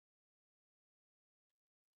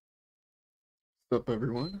What's up,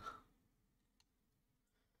 everyone?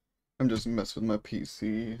 I'm just messing with my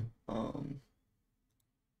PC.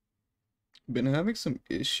 Been having some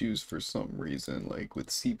issues for some reason, like with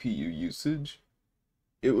CPU usage.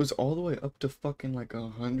 It was all the way up to fucking like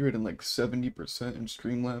 170%, and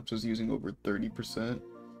Streamlabs was using over 30%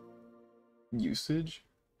 usage.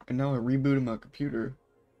 And now I rebooted my computer,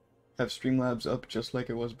 have Streamlabs up just like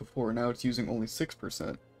it was before. Now it's using only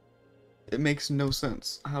 6%. It makes no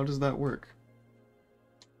sense. How does that work?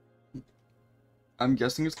 I'm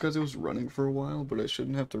guessing it's because it was running for a while, but I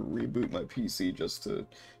shouldn't have to reboot my PC just to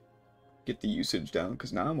get the usage down,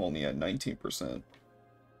 because now I'm only at 19%.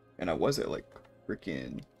 And I was at like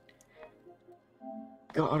freaking...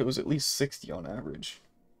 God, it was at least 60 on average.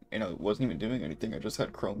 And I wasn't even doing anything, I just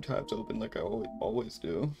had Chrome tabs open like I always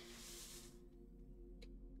do.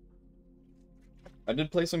 I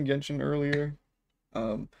did play some Genshin earlier.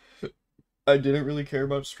 I didn't really care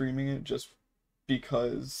about streaming it just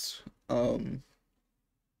because...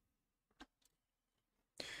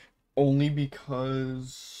 only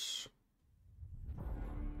because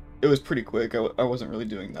it was pretty quick. I wasn't really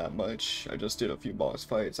doing that much. I just did a few boss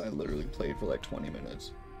fights. I literally played for like 20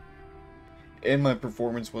 minutes. And my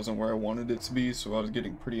performance wasn't where I wanted it to be, so I was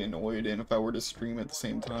getting pretty annoyed. And if I were to stream at the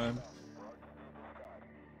same time,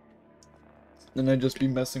 then I'd just be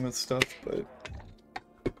messing with stuff, but...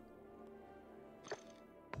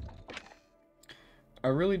 I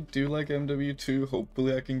really do like MW2.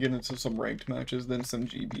 Hopefully I can get into some ranked matches, then some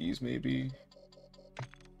GBs maybe.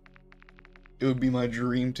 It would be my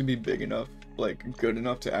dream to be big enough, like good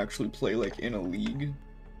enough to actually play like in a league.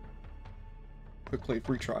 Quick play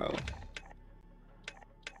free trial.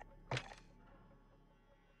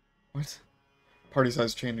 What? Party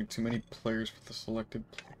size changing, too many players for the selected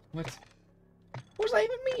What? What does that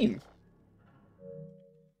even mean?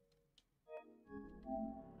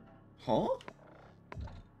 Huh?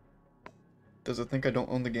 Does it think I don't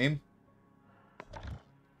own the game?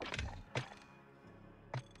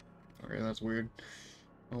 Okay, that's weird.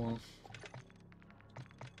 Oh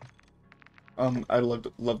well. I'd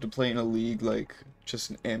love to play in a league, like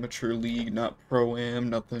just an amateur league, not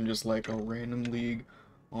pro-am, nothing, just like a random league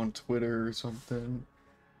on Twitter or something.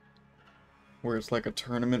 Where it's like a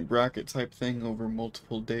tournament bracket type thing over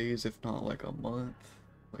multiple days, if not like a month.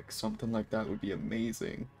 Like something like that would be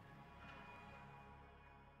amazing.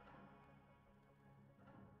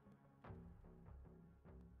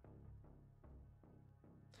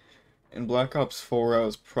 In Black Ops 4, I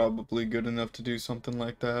was probably good enough to do something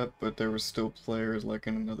like that, but there were still players like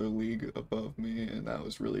in another league above me, and that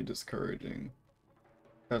was really discouraging.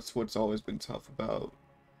 That's what's always been tough about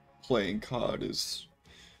playing COD is,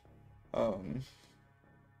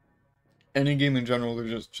 any game in general,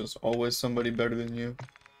 there's just always somebody better than you.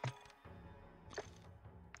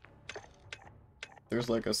 There's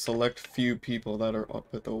like a select few people that are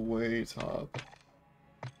up at the way top.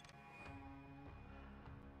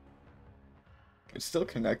 It's still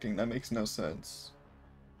connecting, that makes no sense.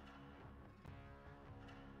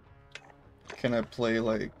 Can I play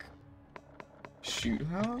like Shoot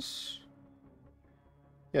House?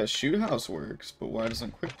 Yeah, Shoot House works, but why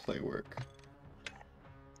doesn't Quick Play work?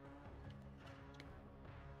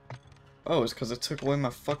 Oh, it's because it took away my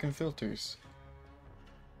fucking filters.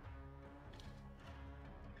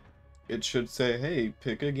 It should say, hey,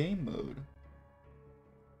 pick a game mode.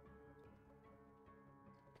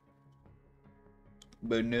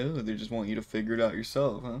 But no, they just want you to figure it out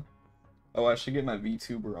yourself, huh? Oh, I should get my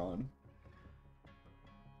VTuber on.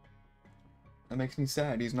 That makes me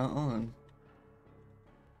sad, he's not on.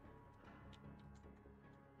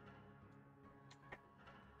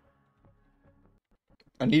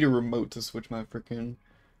 I need a remote to switch my freaking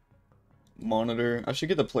monitor. I should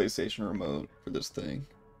get the PlayStation remote for this thing.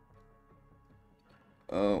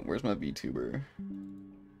 Where's my VTuber?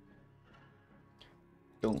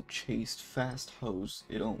 Don't chase fast hoes.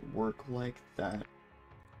 It don't work like that.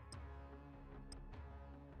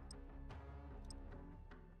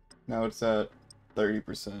 Now it's at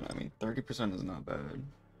 30%. I mean, 30% is not bad.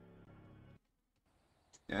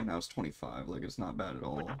 Yeah, now it's 25. Like, it's not bad at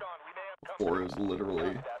all. Before it was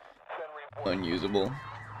literally unusable.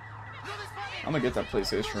 I'm gonna get that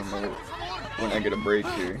PlayStation remote when I get a break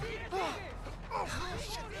here.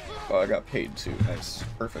 Oh, I got paid too. Nice.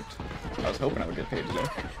 Perfect. I was hoping I would get paid today.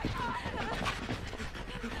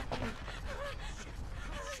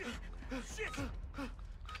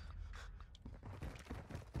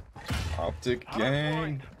 Optic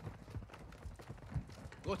gang.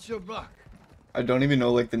 What's your back? I don't even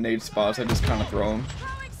know like the nade spots. I just kind of throw them.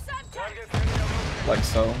 Like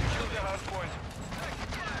so.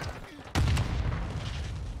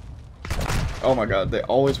 Oh my god, they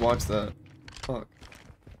always watch that. Fuck.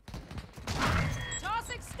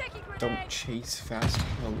 Don't chase fast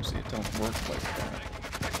hoes. It don't work like that.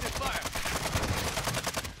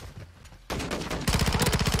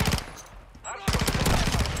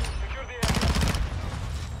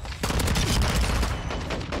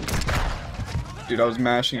 Dude, I was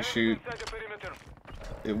mashing shoot.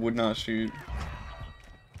 It would not shoot.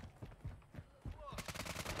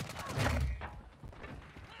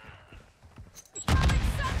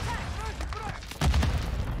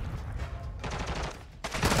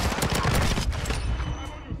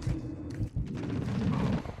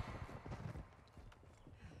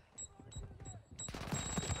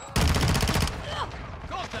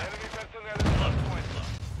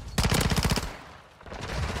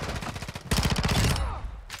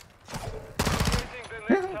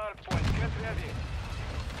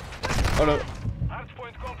 Oh no.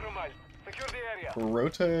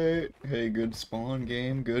 Rotate. Hey, good spawn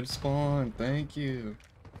game. Good spawn. Thank you.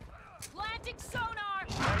 Planting sonar.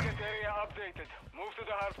 Target area updated. Move to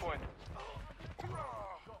the hard point.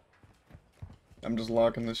 I'm just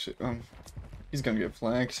locking this shit. He's gonna get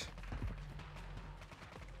flanked.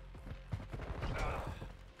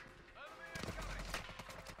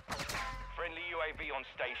 Friendly UAV on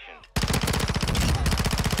station.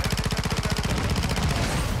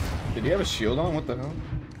 Did he have a shield on? What the hell?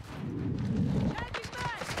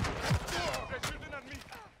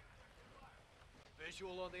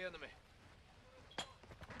 Visual on the enemy.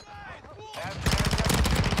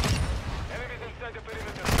 Enemies inside the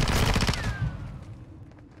perimeter.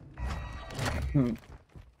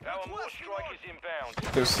 Our more strike is inbound.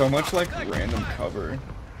 There's so much like random cover.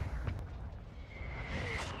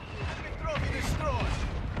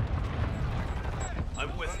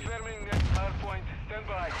 I'm with you. Confirming next hard point. Stand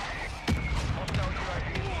by. Hostile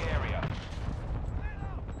UAV in the area.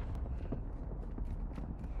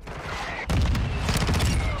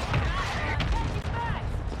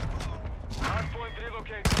 Hard point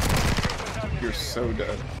relocated. You're so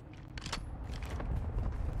dead.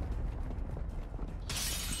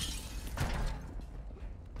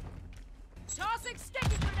 Tossing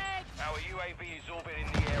sticky grenade. Our UAV is orbiting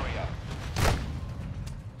the area.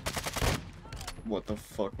 What the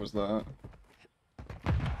fuck was that?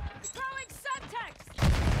 Throwing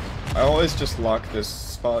subtext. I always just lock this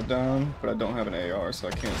spot down, but I don't have an AR, so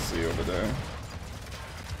I can't see over there.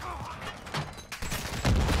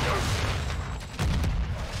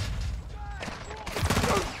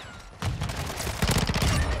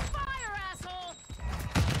 Fire, asshole.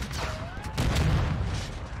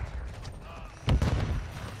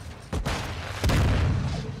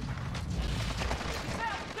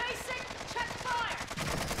 Basic, check fire.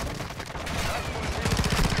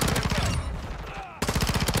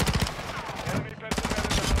 Enemy personnel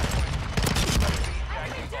in the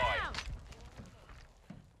hard point. Down.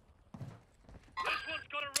 This one's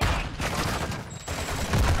got a run.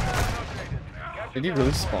 Did he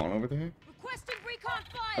really spawn over there? Requesting recon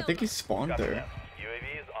file. I think he spawned there.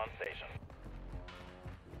 UAV is on station.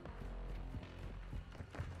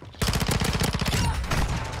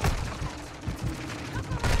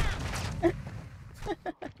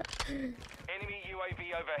 Enemy UAV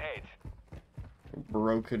overhead.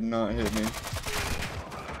 Bro could not hit me.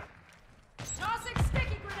 Tossing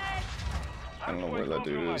sticky grenade. I don't know where that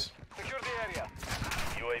dude is. Secure the area.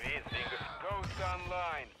 UAV is being ghost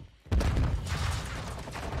online.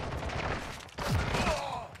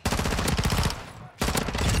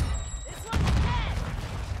 This one's dead.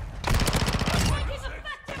 Taking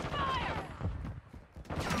effective fire.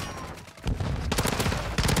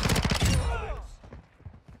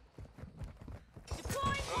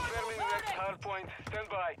 Deploying confirming next hard point. Stand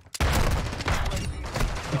by.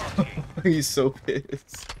 He's so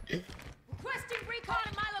pissed. Requesting recon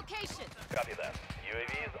in my location. Copy that.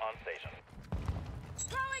 UAV is on station.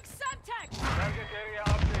 Throwing subtext. Target area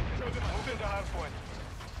updated. Move to the hard point.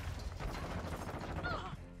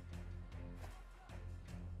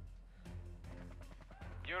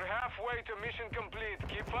 You're halfway to mission complete.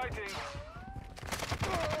 Keep fighting.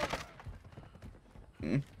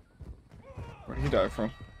 Where did he die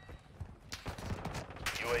from?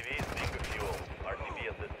 UAV is being refueled. RTB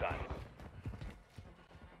at this time.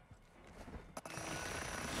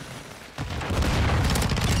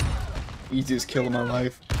 Easiest kill of my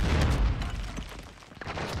life.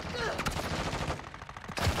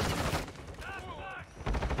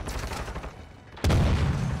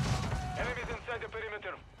 Enemies inside the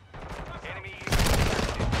perimeter. Enemy.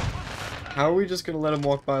 How are we just gonna let him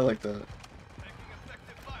walk by like that?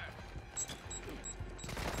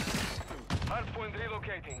 Hard point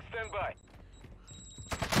relocating. Stand by.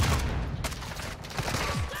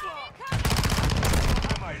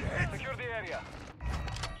 Secure the area.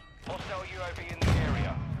 Hostile UAV in the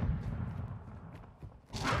area.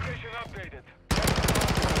 Location updated.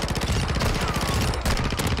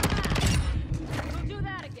 We'll do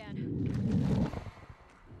that again.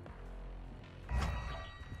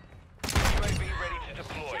 UAV ready to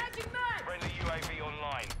deploy. Friendly UAV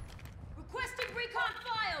online. Requesting recon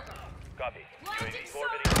flyover. Copy. UAV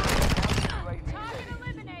orbiting. Target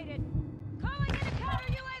eliminated. Calling in a counter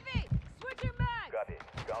UAV. Switching back. Copy.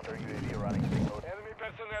 Counter UAV running signals. Enemy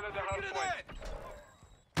personnel at the hard point.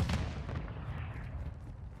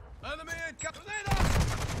 Enemy in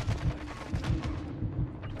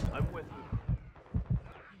I'm with you.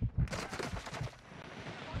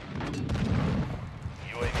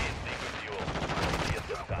 UAV is seeking fuel. See at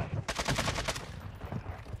this time.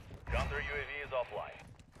 Counter UAV is offline.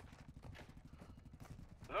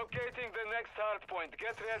 Locating the next hard point.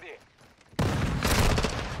 Get ready.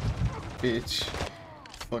 Bitch.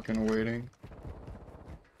 Fucking waiting.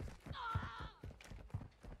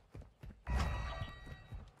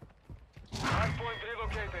 Hard point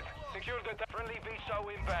relocated. Secure the friendly VSAW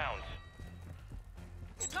inbound.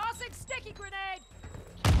 Tossing sticky grenade.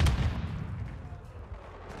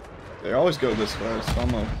 They always go this way, so I'm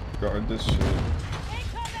gonna guard this shit.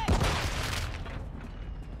 Incoming.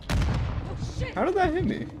 Oh shit. How did that hit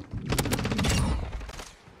me?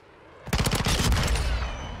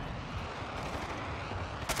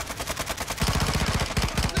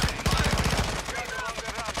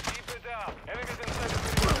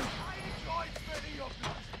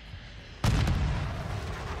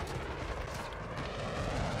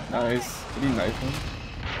 Nice. Did he knife him?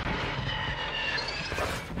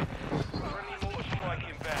 Friendly mortar strike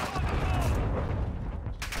inbound.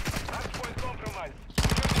 Hard point compromised.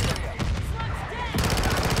 Slug's dead.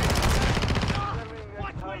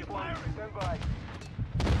 Watch where you're firing. Stand by.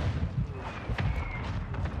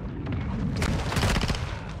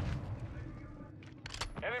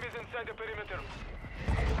 Enemies inside the perimeter.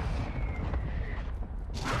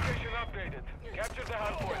 Location updated. Capture the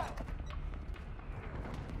hard point.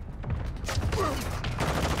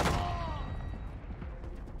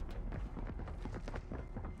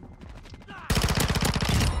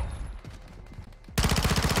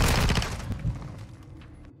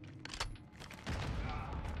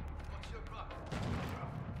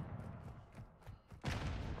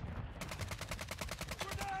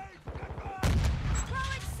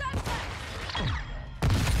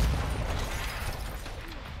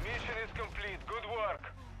 Mission is complete. Good work.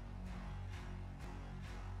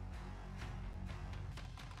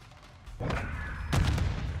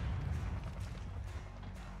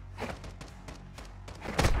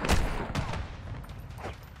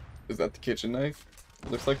 Is that the kitchen knife?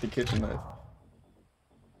 Looks like the kitchen knife.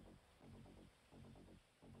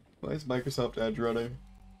 Why is Microsoft Edge running?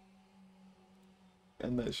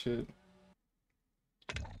 End that shit.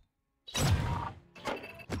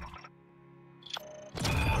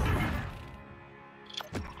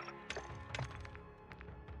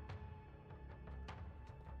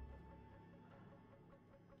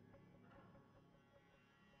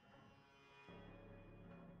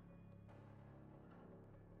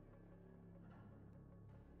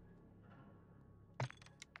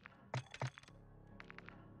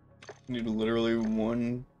 Need literally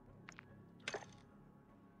one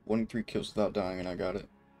 3 kills without dying, and I got it.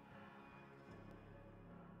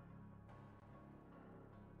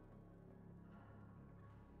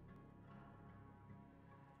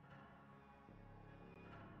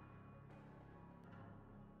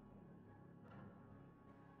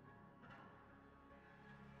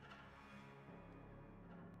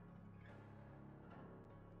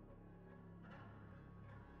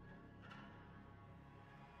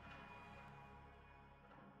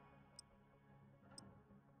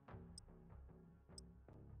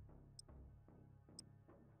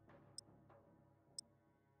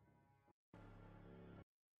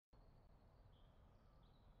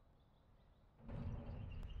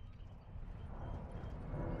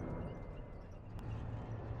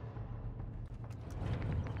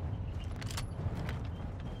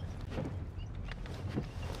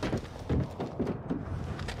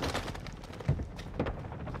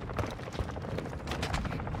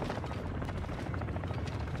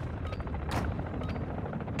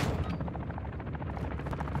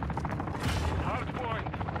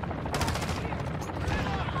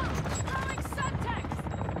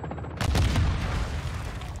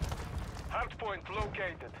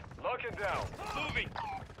 located. Lock it down. Moving.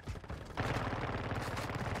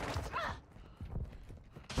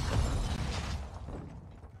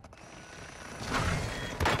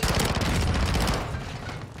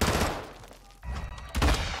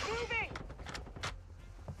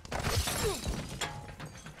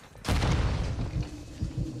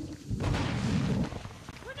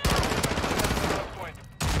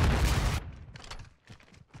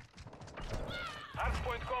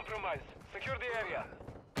 compromised. Secure the area.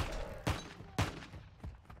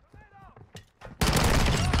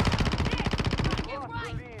 Get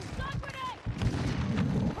right! Stun grenade!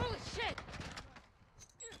 Holy shit!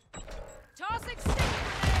 Tossing stick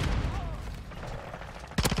grenade!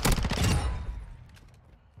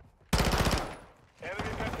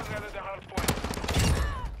 Enemy personnel at the hard point.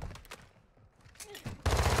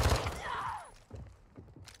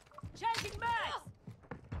 Changing mags!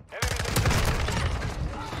 Enemy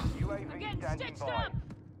I'm getting stitched up!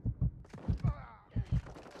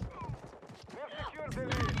 We've secured the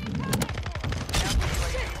lead.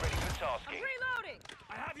 Ready for tasking. Reloading!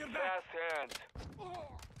 I have your back. Fast hands.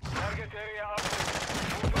 Target area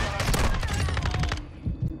updated.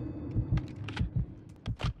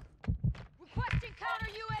 Requesting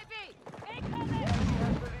counter UAV! Incoming!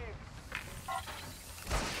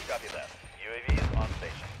 Copy that. UAV is on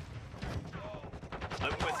station.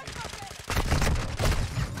 I'm with you.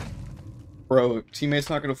 Bro, teammate's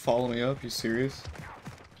not gonna follow me up. You serious?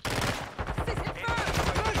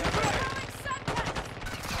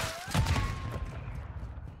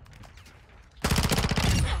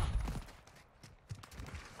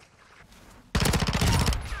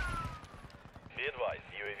 Be advised,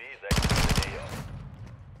 UAV is exiting the AO.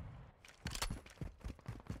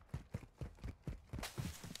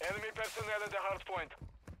 Enemy personnel at the hard point.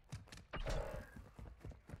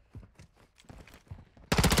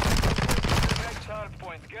 Next hard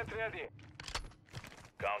point, get ready.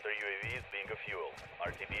 Counter UAV is being a fuel.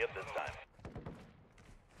 RTB at this time.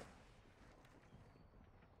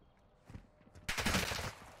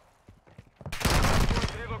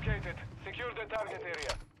 Relocated. Secure the target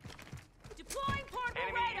area. Deploying portable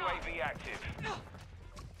Enemy radar! UAV active.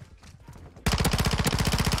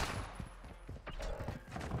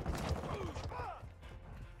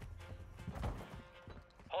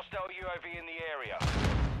 Hostile UAV in the area.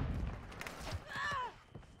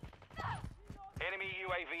 Enemy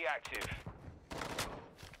UAV active.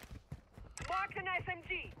 Mark an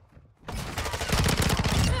SMG!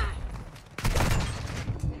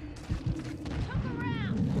 Took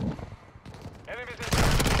around! Enemies in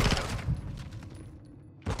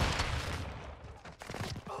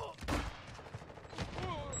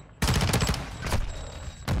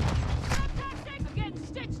Fantastic! I'm getting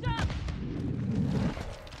stitched up!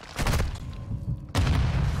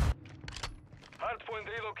 hardpoint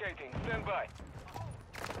relocating. Stand by.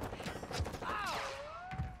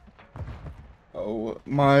 Oh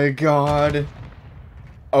my god.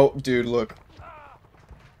 Oh, dude, look.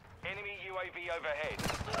 Enemy UAV overhead.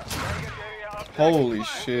 Target area updated. Holy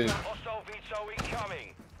shit. Hostile VTOL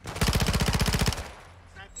incoming.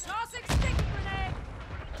 Tossing stick grenade!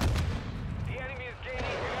 The enemy is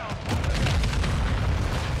gaining ground.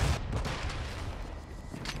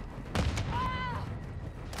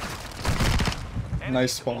 Enemy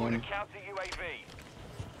Nice deployed spawn. a counter UAV.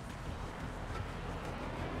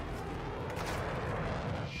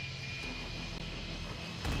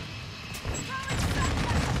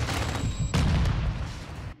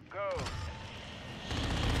 Go.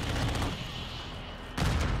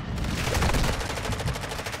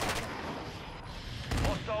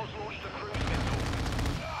 Hostiles launched a cruise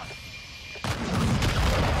missile.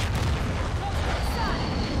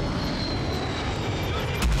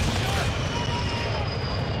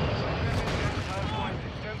 Hardpoint,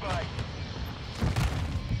 stand by.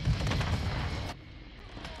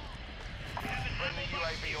 Friendly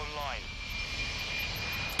UAV online.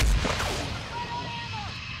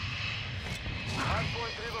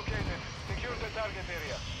 Hardpoint relocated. Secure the target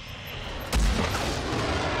area.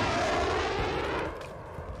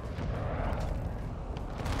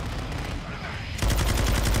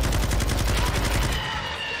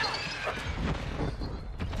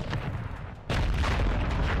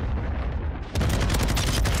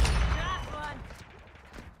 That one!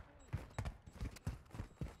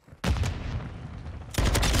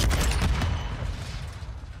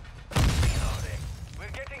 We're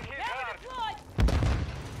getting hit Enemy hard. deployed!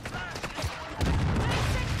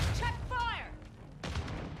 Basic, check fire!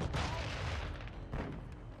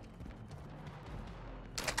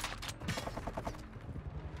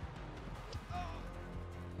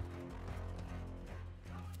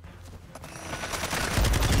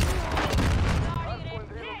 Hardpoint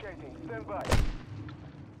relocating. Stand by.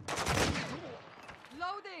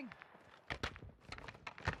 Loading!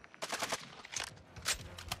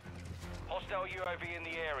 Hostile UAV in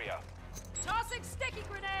the area. Tossing sticky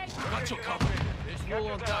grenade! Got your cover. There's no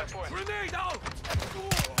Capture on the deck. hardpoint. Grenade out!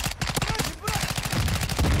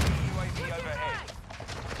 UAV overhead.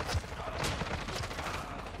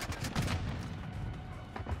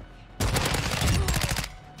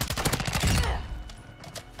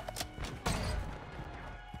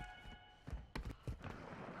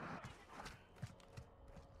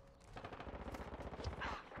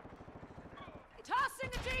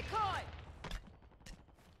 decoy!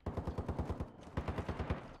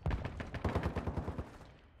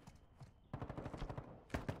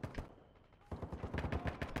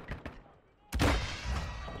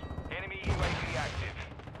 Enemy UAV active.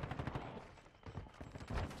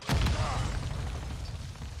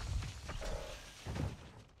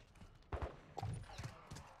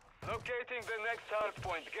 Locating the next hard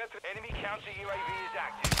point. Get enemy counter UAV is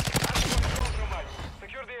active. Hard point compromised.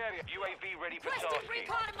 Secure the area. UAV ready for Requesting tasking.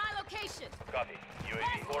 recon at my location! Copy.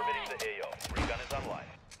 UAV orbiting the AO. Recon is online.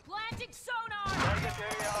 Planting sonar! Target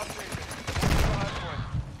area updated. Hard point.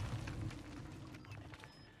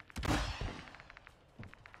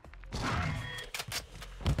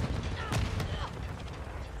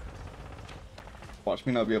 Watch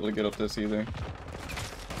me not be able to get up this either.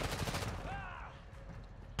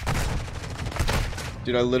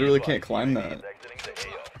 Dude, I literally can't climb that. Exiting the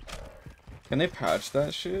AO. Can they patch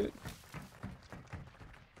that shit?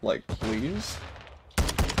 Like, please?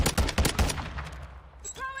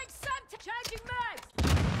 Throwing Semtex! Changing mags!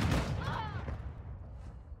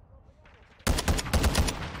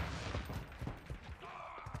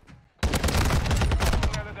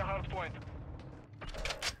 Another the hard point.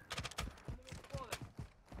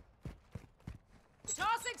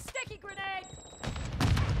 Tossing sticky grenade!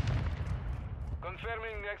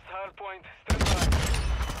 Confirming next hard point. Stand by.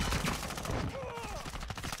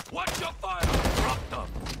 Watch your fire! Drop them!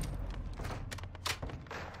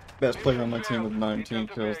 Best player on my team with 19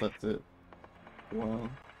 kills, that's it. Wow.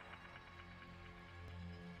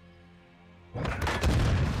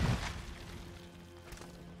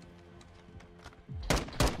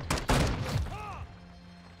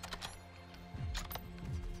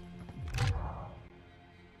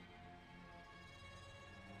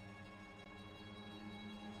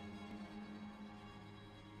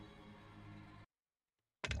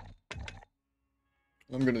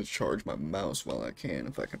 I'm gonna charge my mouse while I can,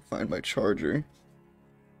 if I can find my charger.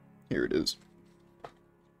 Here it is.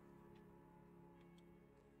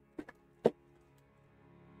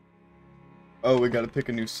 Oh, we gotta pick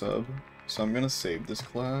a new sub. So I'm gonna save this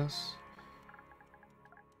class.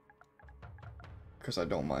 Because I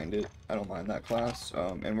don't mind it. I don't mind that class.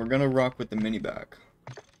 And we're gonna rock with the Minibak.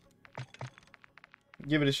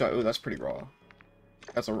 Give it a shot. Oh, that's pretty raw.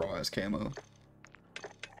 That's a raw ass camo.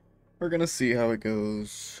 We're gonna see how it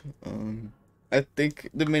goes. I think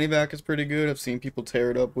the Minibak is pretty good. I've seen people tear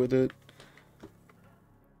it up with it.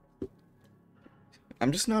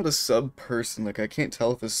 I'm just not a sub person. Like, I can't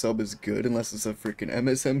tell if a sub is good unless it's a freaking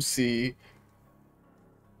MSMC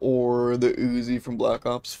or the Uzi from Black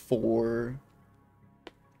Ops 4,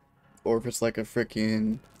 or if it's like a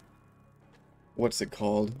freaking, what's it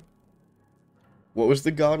called? What was the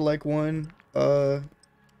godlike one?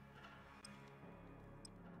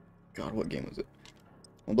 God, what game was it?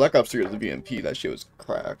 Well, Black Ops 3 was the VMP. That shit was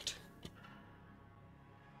cracked.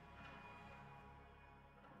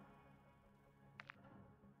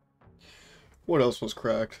 What else was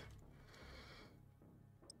cracked?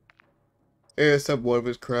 ASF 1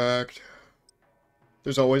 was cracked.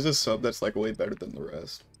 There's always a sub that's like way better than the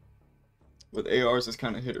rest. With ARs, it's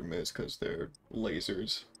kind of hit or miss because they're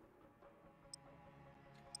lasers.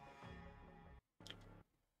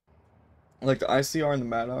 Like the ICR and the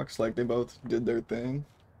Maddox, like they both did their thing.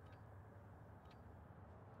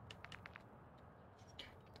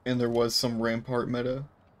 And there was some Rampart meta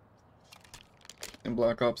in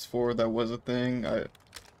Black Ops 4 that was a thing.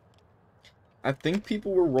 I think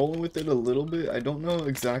people were rolling with it a little bit. I don't know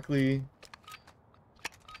exactly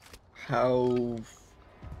how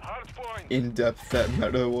in-depth that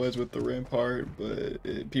meta was with the Rampart, but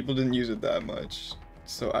people didn't use it that much.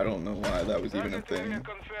 So I don't know why that was even a thing.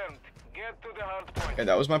 And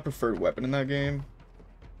that was my preferred weapon in that game.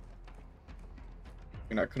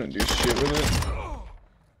 And I couldn't do shit with it.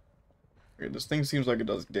 Okay, this thing seems like it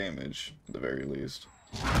does damage, at the very least.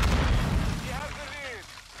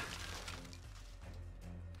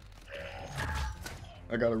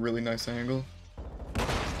 I got a really nice angle.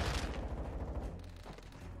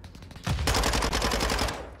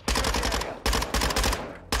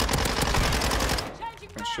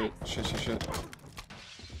 Oh shit, shit, shit, shit.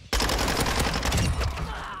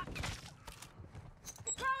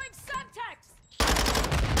 Throwing Semtex!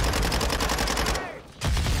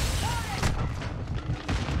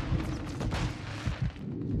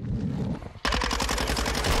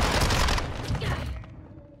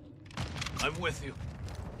 I'm with you.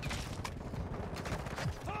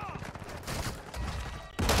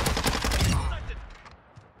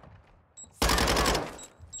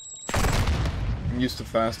 used to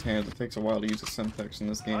fast hands. It takes a while to use a Semtex in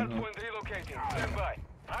this game, huh? Hardpoint relocating. Stand by.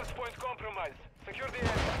 Hardpoint compromised. Secure the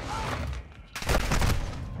area.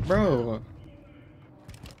 Bro.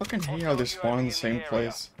 Fucking hate how they spawn in the same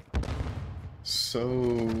place.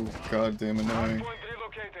 So goddamn annoying. Hardpoint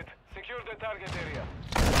relocated. Secure the target area.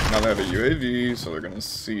 Now they have a UAV, so they're gonna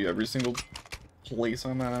see every single place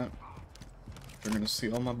I'm at. They're gonna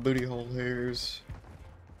see all my booty hole hairs.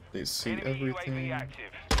 They see Enemy everything. UAV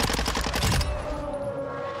active.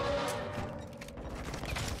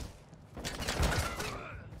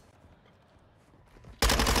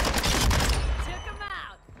 Took him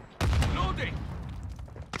out. Loading.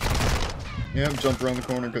 Yeah, jump around the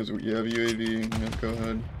corner because you have a UAV. Yeah, go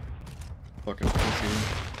ahead. Fucking pussy.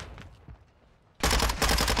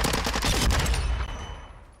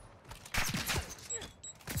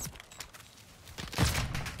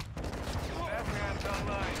 Left hand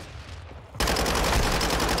online.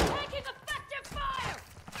 Taking effective fire.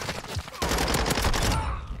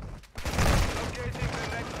 Locating the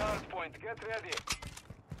next hardpoint. Get ready.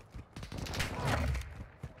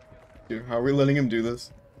 Dude, how are we letting him do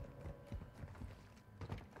this?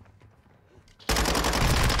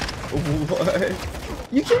 What?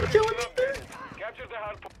 You can't kill him either? Capture the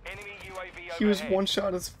hardpoint. Enemy UAV He was overhead. one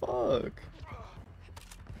shot as fuck.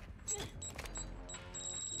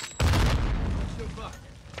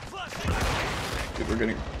 Dude, we're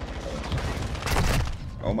getting...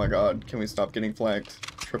 Oh my god, can we stop getting flagged?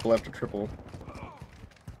 Triple after triple.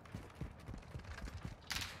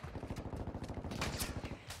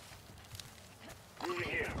 Moving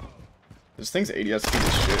here. This thing's ADS speed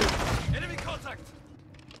is shit. Enemy contact.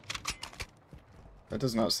 That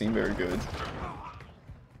does not seem very good.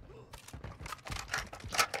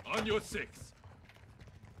 On your 6.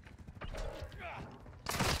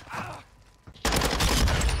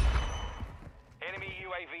 Enemy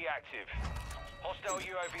UAV active. Hostile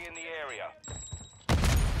UAV in the area.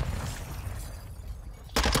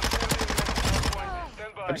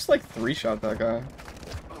 Stand by. I just like 3-shot that guy.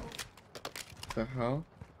 The hell?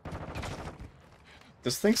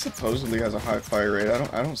 This thing supposedly has a high fire rate.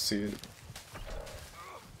 I don't see it.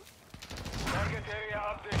 Target area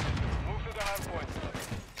updated. Move to the hardpoint.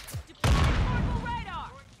 Deploying portable radar.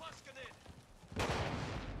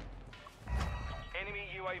 Enemy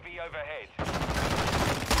UAV overhead.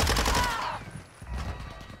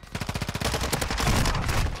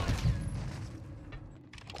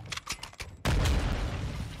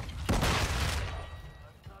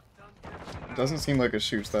 It doesn't seem like it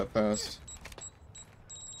shoots that fast.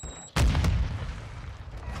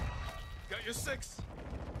 Got your 6.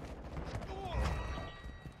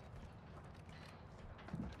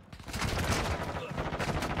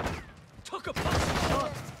 Took a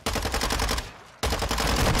punch.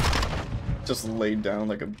 Just laid down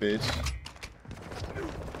like a bitch.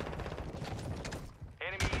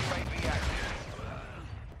 Enemy UAV active.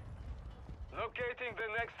 Locating the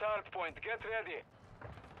next hardpoint. Get ready.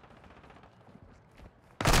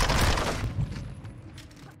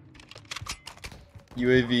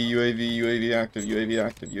 UAV active, UAV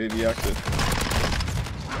active, UAV active.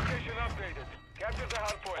 Location updated. Capture the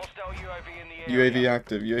hardpoint. Hostile UAV in the area. UAV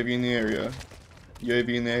active, UAV in the area.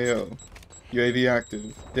 UAV in the AO. UAV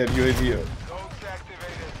active. They have UAV up. Codes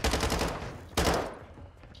activated.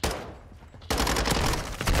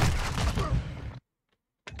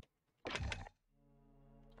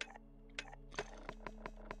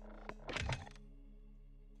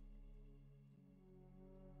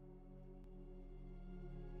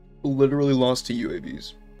 Literally lost to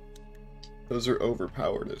UAVs. Those are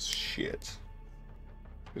overpowered as shit.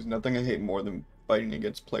 There's nothing I hate more than fighting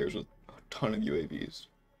against players with a ton of UAVs.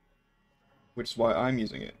 Which is why I'm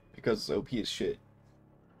using it, because it's OP as shit.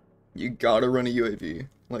 You gotta run a UAV.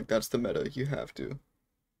 Like, that's the meta. You have to.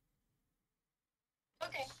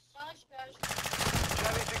 Okay.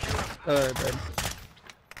 Charlie secure. Alright, babe.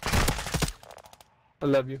 I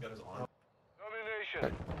love you.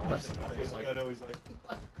 Domination.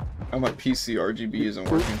 Oh, my PC RGB isn't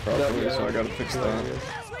working properly, so I gotta fix that.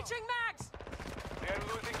 Switching mags. They're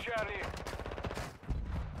losing Charlie.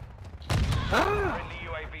 Ah! Friendly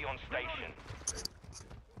UAV on station.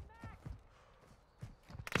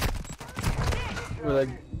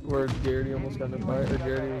 Where Garrity almost got in a fight, or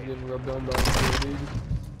Garrity was getting rubbed on by Garrity.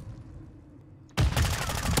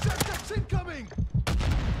 That's incoming.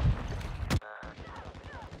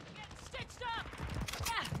 Stitched up.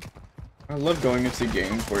 Yeah. I love going into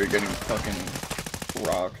games where you're getting fucking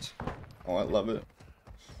rocked. Oh, I love it.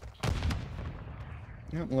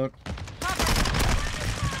 Yep, look.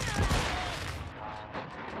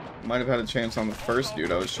 Might have had a chance on the first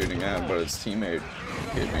dude I was shooting at, but his teammate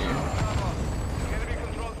hit me. Get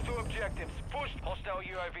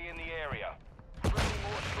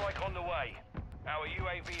way. Our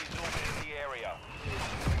UAV is orbiting the area.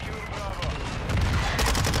 Secure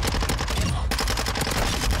Bravo.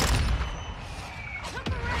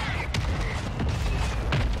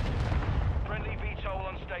 Friendly VTOL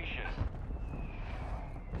on station.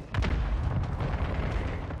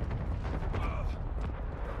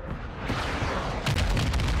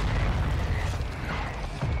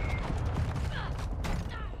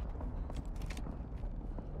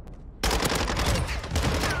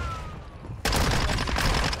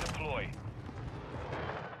 Deploy.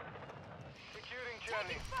 Securing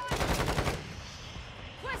Charlie.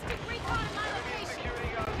 Requesting recon in my location.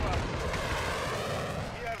 Securing Alpha.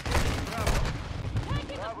 We are taking Bravo.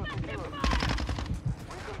 Taking Bravo effective secure. fire.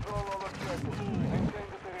 We control all objectives. Maintain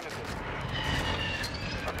the perimeter.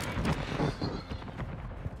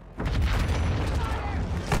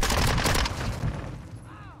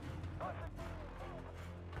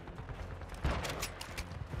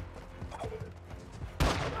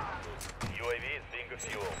 UAV is being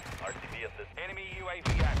fuel. RTB at this. Enemy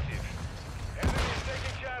UAV active. Enemy is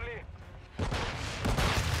taking Charlie.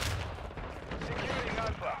 Securing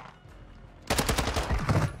Alpha.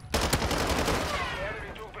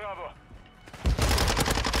 Enemy took Bravo.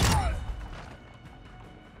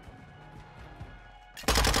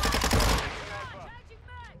 Taking Alpha. Changing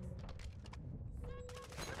mags.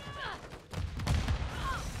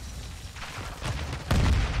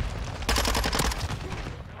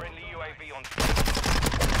 Friendly UAV on.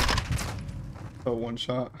 Oh, one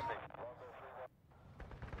shot.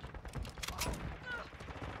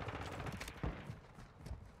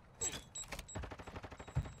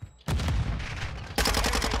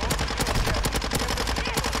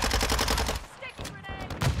 Sticky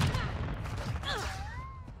grenade.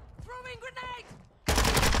 Throwing grenade.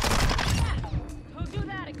 Who'll do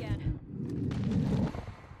that again?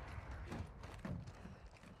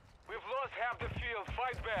 We've lost half the field.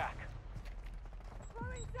 Fight back.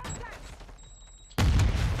 Throwing Semtex.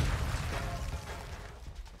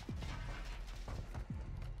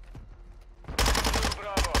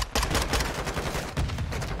 Bravo.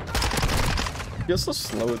 Feels so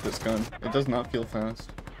slow with this gun. It does not feel fast.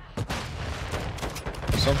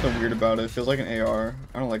 There's something weird about it. It feels like an AR.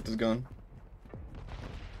 I don't like this gun.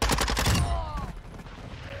 Active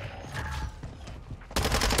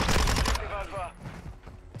Alpha.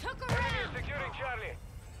 Took a round. Securing Charlie.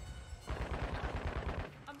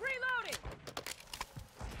 I'm reloading.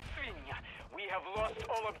 Свинья. We have lost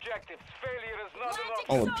all objectives. Failure is not an option.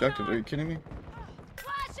 All objectives, are you kidding me?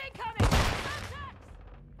 Flash incoming. Semtex.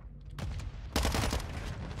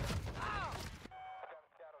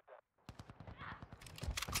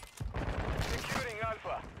 Securing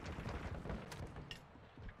Alpha.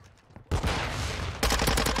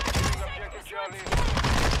 Securing objective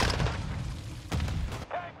Charlie.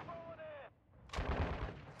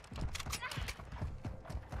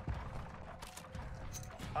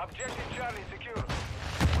 Objective Charlie secure.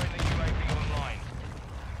 Friendly UAV online.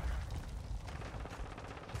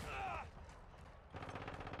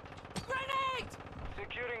 Grenade.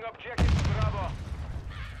 Securing objective Bravo.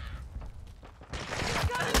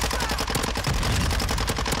 Gun is back.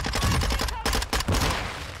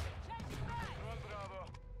 Run Bravo.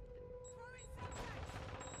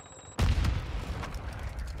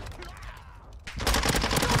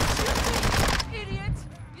 Idiot!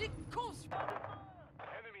 You course.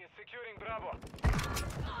 Enemy is securing Bravo.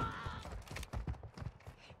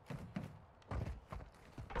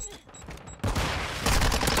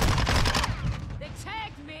 They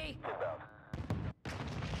tagged me.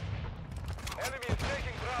 Enemy is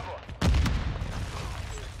taking Bravo.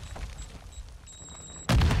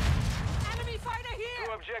 Enemy fighter here.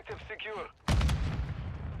 Two objectives secure.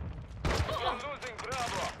 We're losing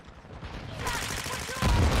Bravo.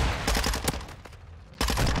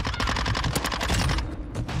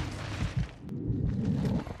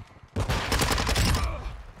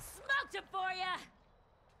 Smoked it for ya.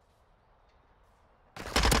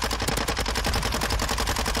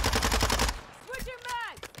 Switch your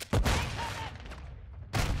mag. Incoming.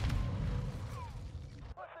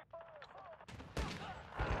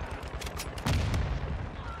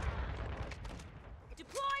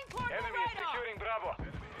 Deploying portable Enemy is radar. securing Bravo.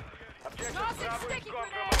 Objective Tossing Bravo is sticky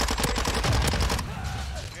compromised.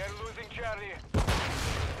 We are losing Charlie.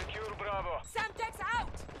 Secure Bravo. Semtex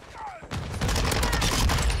out.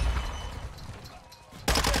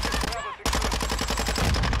 Bravo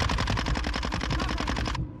secure.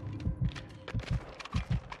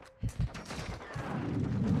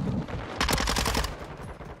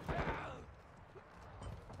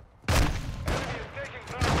 Enemy is taking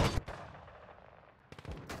Bravo.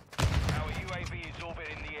 Our UAV is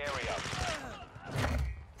orbiting the area.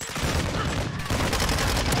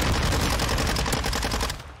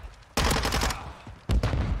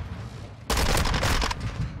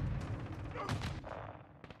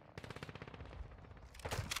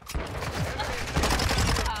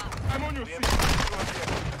 your We seat.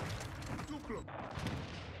 have Too close.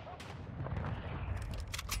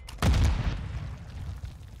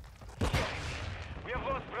 We have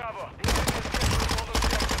lost Bravo. The enemy has captured all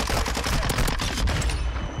objectives.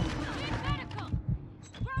 Need medical!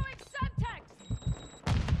 Throwing Semtex!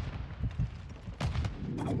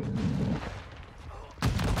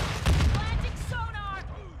 Planting sonar!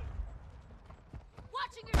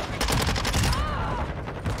 Watching your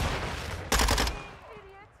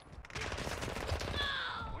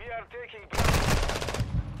We are taking Bravo.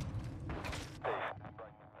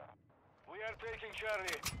 We are taking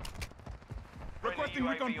Charlie. Requesting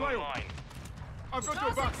Friendly recon UAV flyover. online. I've got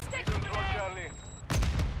your back. stick Control grenade! Charlie.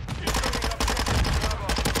 Incoming objective Bravo.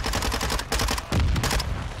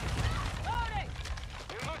 Loading!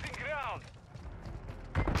 We're losing ground.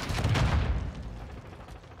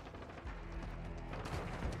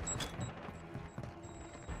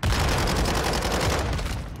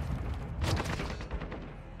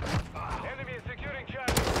 Enemy is securing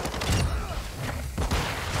Charlie.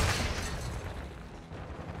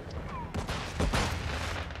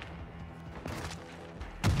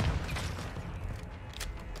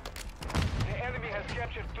 The enemy has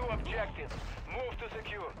captured 2 objectives. Move to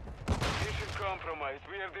secure. Mission compromised.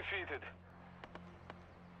 We are defeated.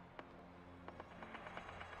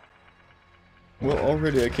 Well,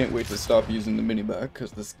 already I can't wait to stop using the Minibak,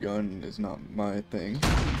 because this gun is not my thing.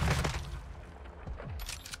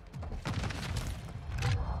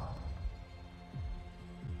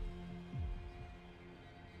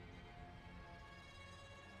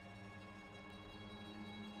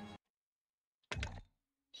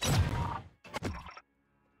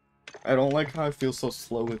 I don't like how I feel so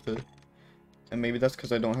slow with it. And maybe that's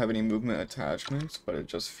because I don't have any movement attachments, but it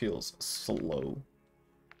just feels slow.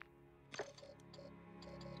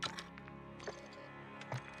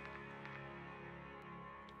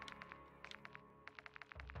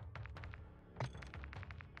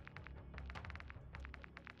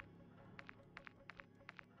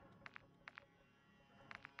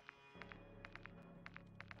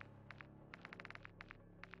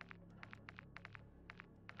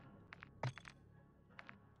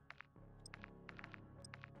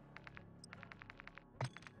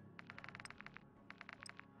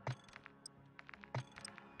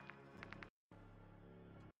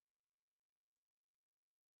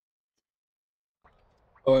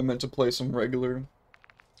 Oh, I meant to play some regular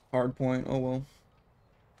hardpoint. Oh well.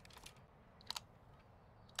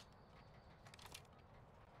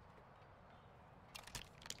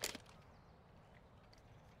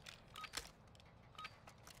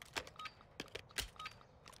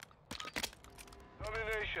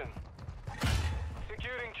 Domination.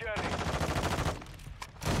 Securing Charlie.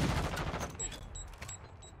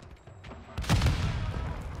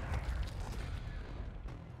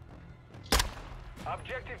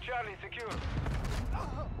 Objective Charlie secure.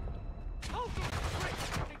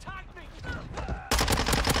 They tagged me.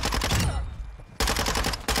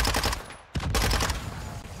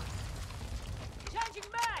 Changing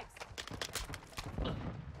mags!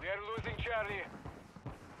 We are losing Charlie.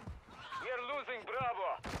 We are losing Bravo.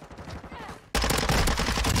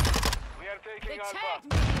 We are They taking Alpha. tagged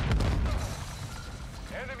me!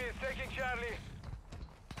 Enemy is taking Charlie.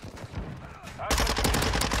 Alpha.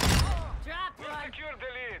 Drop We run! secured the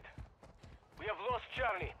lead. We have lost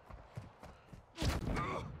Charlie.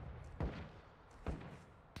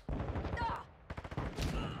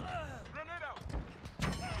 Grenade out.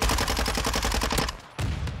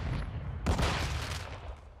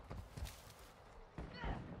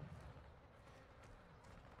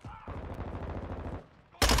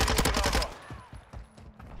 Bravo.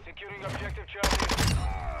 Securing objective Charlie.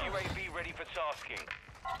 UAV ready for tasking.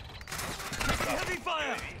 Heavy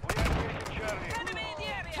fire. We are taking Charlie. Enemy in the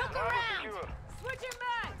area! Took Bravo around! secure. Switching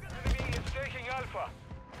mags! Enemy is taking Alpha.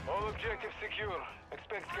 All objectives secure.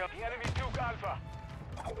 Expect scout. The enemy took Alpha.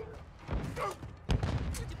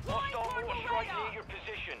 Deploying Hostile portable more strike radar! near your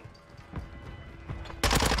position.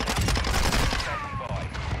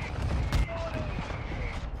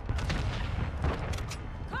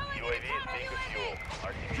 Calling in UAV is counter being UAV! fuel.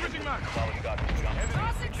 RTB Switching back. solid got this gun. Enemy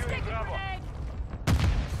Tossing securing stick Bravo. grenade!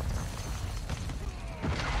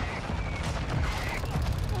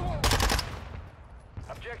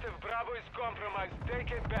 Objective Bravo is compromised.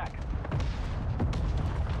 Take it back.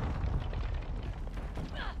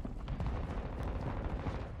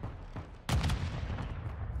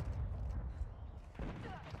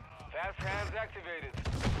 Fast hands activated.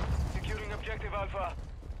 Securing objective Alpha.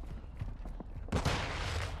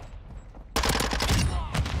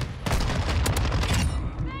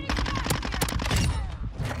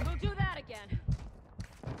 We'll do that again.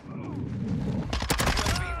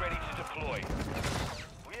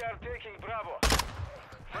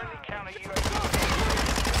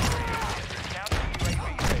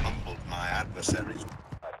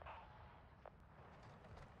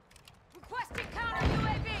 Requesting counter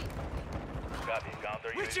UAV. Copy. Counter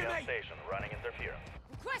UAV on station. Running interference.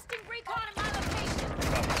 Requesting recon in my location.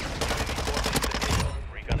 Copy. UAV orbiting the AO.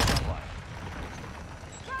 Recon is online.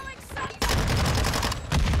 Throwing sunset.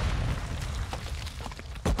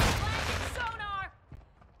 Flagging sonar.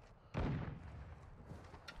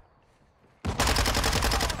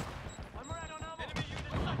 I'm right on ammo. Enemy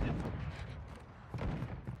unit sighted.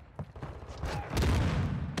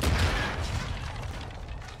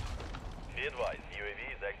 Be advised, UAV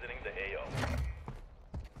is exiting the AO.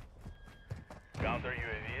 Counter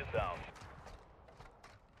UAV is down.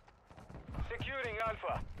 Securing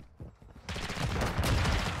Alpha.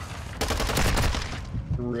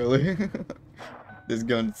 Really? This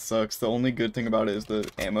gun sucks. The only good thing about it is the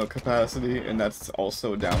ammo capacity, and that's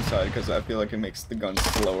also a downside because I feel like it makes the gun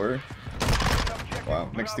slower. Wow,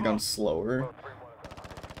 makes the gun slower.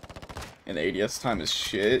 And the ADS time is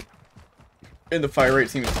shit. And the fire rate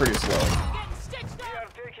seems pretty slow. Getting stitched We up.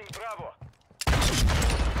 are taking Bravo.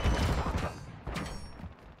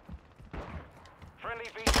 Friendly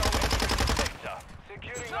VTOL entering the sector.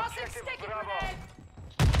 Securing Tossing objective sticky Bravo. grenade.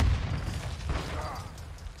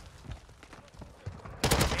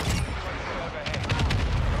 Overhead.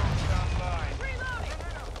 Down line.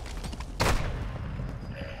 Reloading.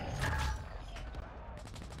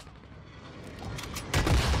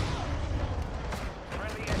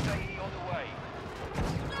 Friendly SAE on the way.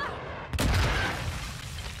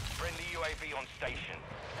 Friendly UAV on station.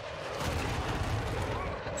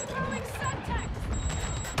 Throwing subtext.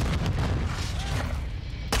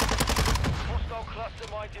 Hostile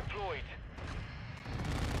cluster mine deployed.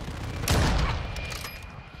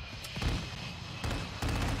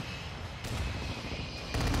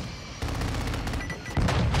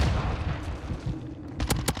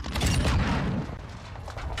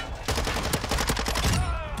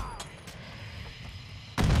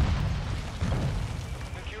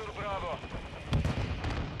 Secure Bravo.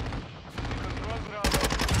 Control Bravo.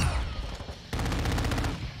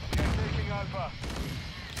 We are taking Alpha.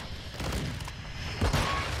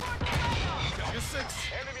 You're six.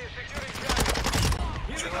 Enemy is securing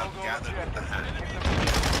Charlie. Should have gathered with the hand.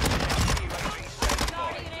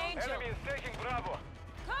 Guardian Angel. Enemy is taking Bravo.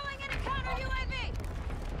 Calling in a counter UAV.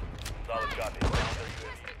 Solid copy. Counter UAV.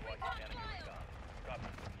 Requesting recon flyover. Copy.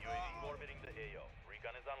 UAV orbiting the AO.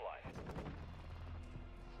 Recon is online.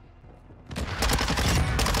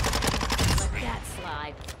 Let that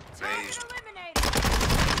slide. Target Raised.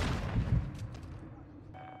 eliminated.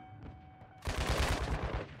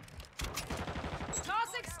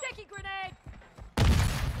 Tossing sticky grenade.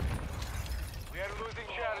 We are losing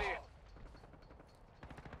Charlie.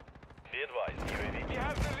 Be advised, UAV. We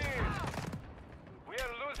have the lead. We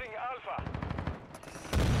are losing Alpha.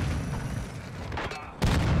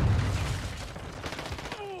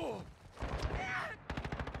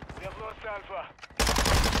 We have lost Alpha.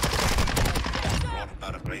 Brought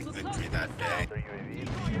about a great victory that day. Counter UAV.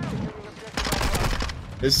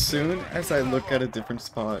 As soon as I look at a different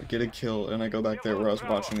spot, get a kill, and I go back there where I was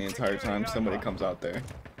watching the entire time, somebody comes out there.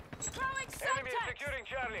 Throwing Enemy is subtext. securing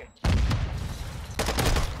Charlie.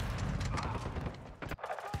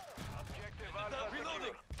 Objective Alpha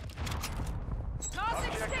Reloading.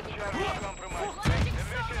 Tossing sticky Objective Charlie grenade. compromised. Flagging The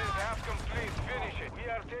mission is sonar. half complete. Finish it. We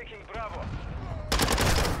are taking Bravo.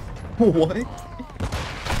 What?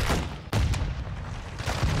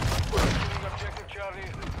 Securing Objective Charlie.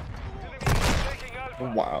 Enemy is taking Alpha.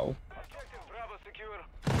 Wow. Objective Bravo secure.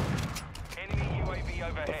 Enemy UAV The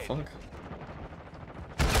overhead. fuck?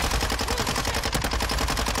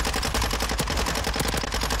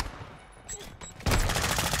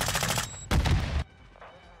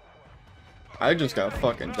 I just got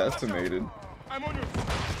fucking decimated. I'm on your Throwing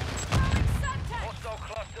subtext. Hostile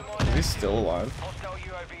cluster mine. He's still alive. Hostile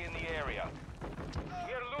UAV in the area.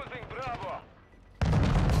 We are losing Bravo.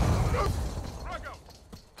 Rocco.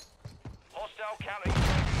 Hostile counter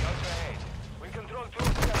UAV overhead. We control 2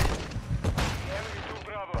 objectives. The enemy 2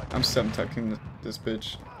 Bravo. I'm semteching this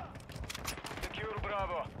bitch. Secure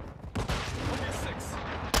Bravo. You're six.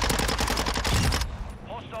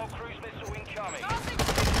 Hostile cruise missile incoming. Tossing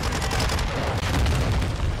sticky grenade.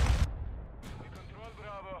 We control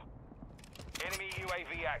Bravo. Enemy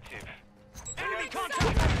UAV active. Enemy We are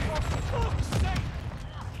contact. Oh, safe.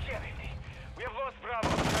 Damn it. We have lost Bravo.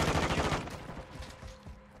 Counter secure.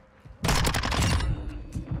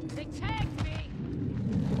 They tagged me.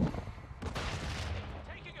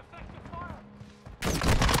 Taking effective fire.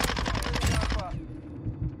 Alpha.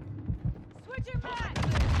 Switching back.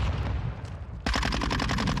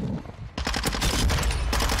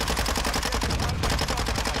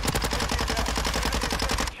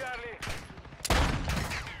 Charlie.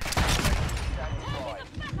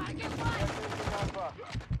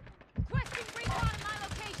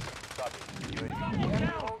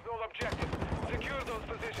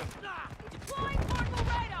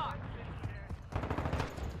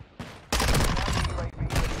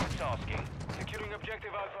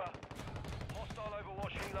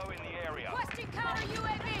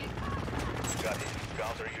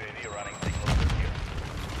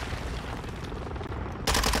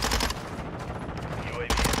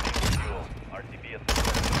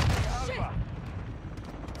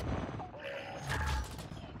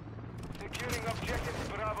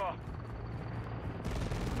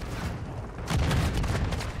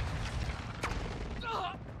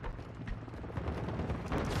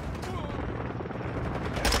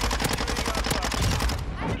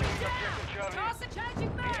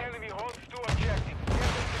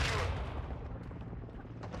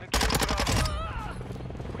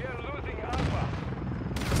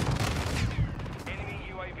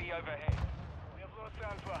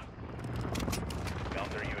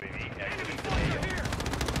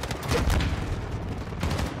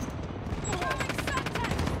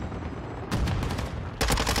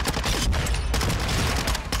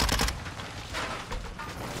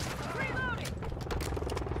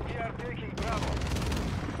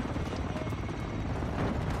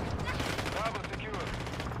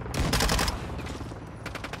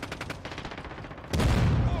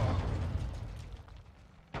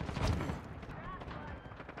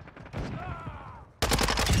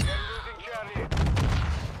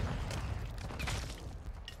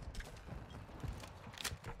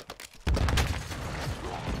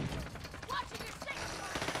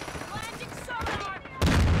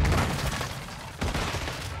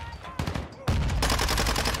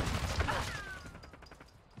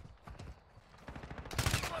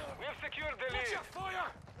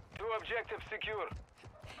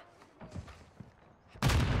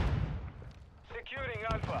 Securing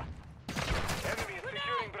Alpha. Enemy is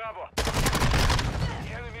securing Bravo. The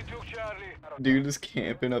enemy took Charlie. Dude is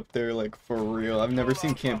camping up there like for real. I've never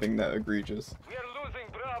seen camping that egregious. We are losing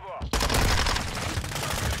Bravo.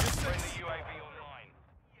 Friendly UAV online.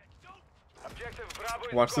 Objective Bravo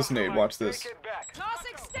is Watch this nade, compromised. watch this. Take it back.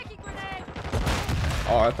 Tossing sticky grenade.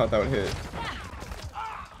 Oh, I thought that would hit.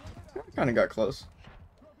 Kinda got close.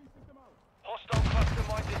 Hostile cluster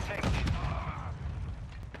mine detected.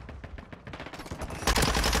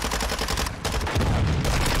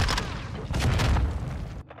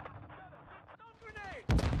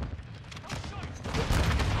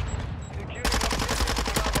 Securing objective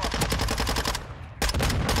Bravo.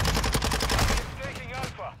 Taking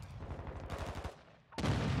Alpha.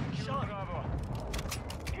 Secure Bravo.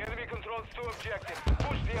 The enemy controls 2 objectives.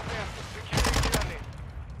 Push the offensive. Securing Charlie.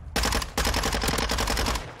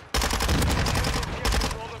 Enemy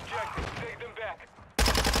captured all objectives. Take them back.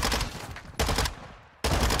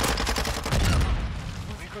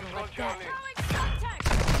 We control Charlie. Throwing subtext.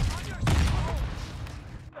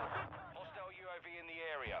 Hostile UAV in the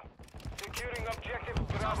area. Securing objective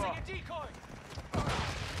Bravo. Tossing a decoy.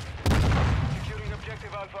 Securing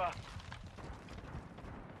objective Alpha.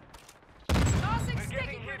 Tossing We're sticky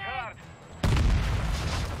getting hit grenade. hard.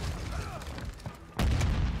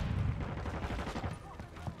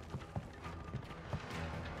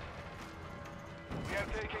 We are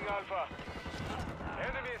taking Alpha.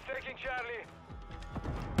 Enemy is taking Charlie.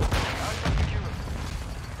 Alpha secure.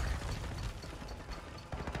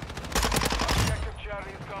 Objective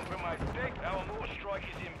Charlie is compromised. Take our more strike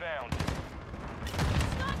is inbound.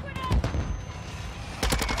 Stun grenade.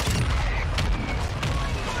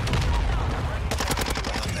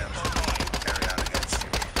 One of them carry out against you.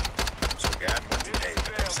 So Gad went to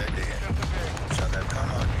David and said to him, "Shall there come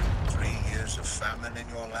on you 3 years of famine in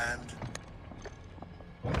your land?"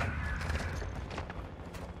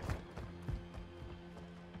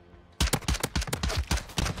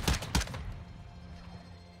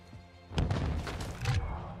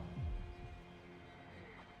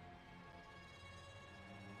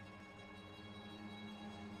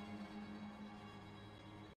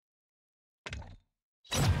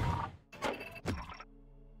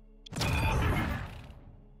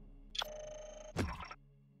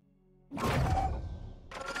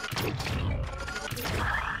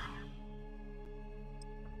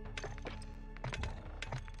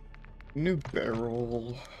 New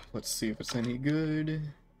barrel. Let's see if it's any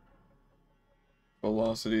good.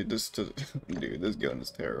 Velocity. Dude, this gun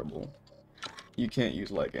is terrible. You can't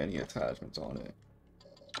use like any attachments on it.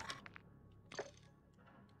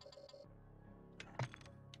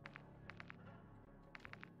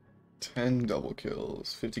 Ten double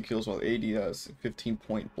kills, 50 kills while ADS, 15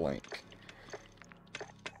 point blank.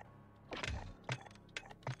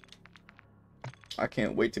 I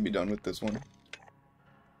can't wait to be done with this one.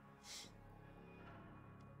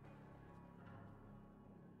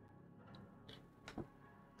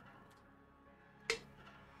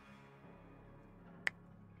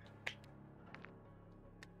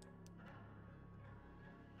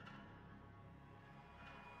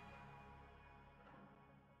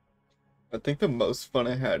 I think the most fun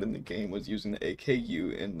I had in the game was using the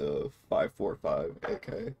AKU in the 545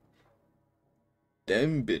 AK.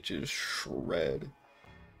 Them bitches shred.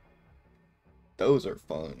 Those are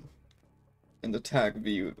fun. And the TAC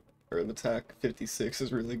V, or the TAC 56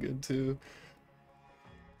 is really good too.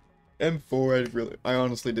 M4, I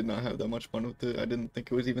honestly did not have that much fun with it. I didn't think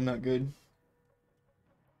it was even that good.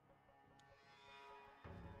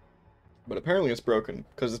 But apparently it's broken,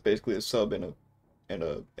 because it's basically a sub in a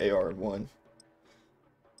AR-1.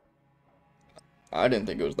 I didn't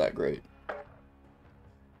think it was that great.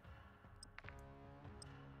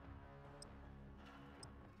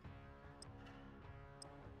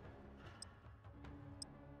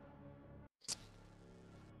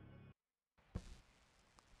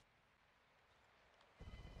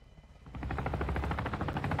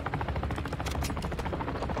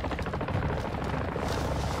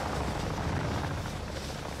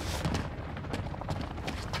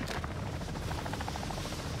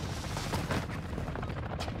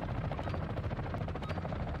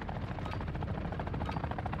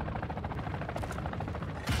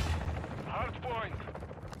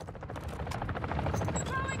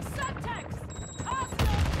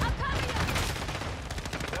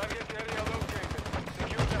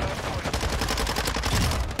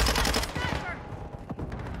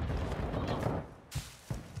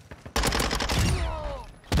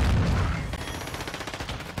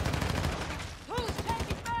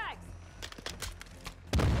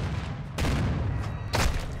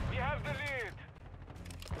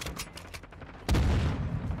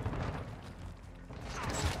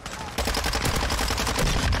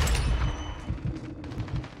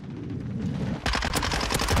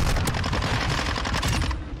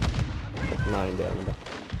 9 down.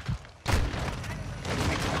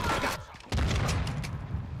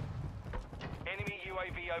 Enemy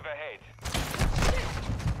UAV overhead.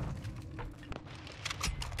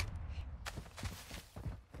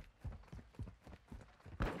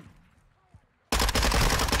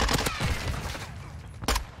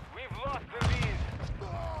 We've lost the lead.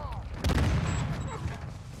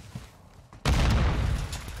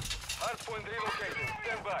 Hardpoint relocated.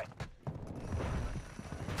 Stand by.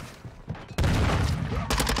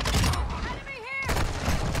 Enemy here!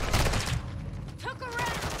 Took a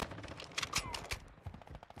round!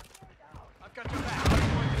 I've got your back.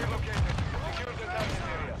 Hardpoint relocated. Secure the target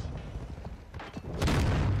area.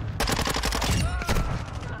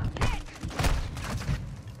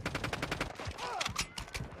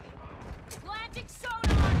 Planting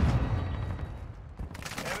sonar!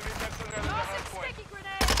 Enemy personnel in the Tossing hardpoint. sticky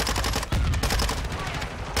grenade!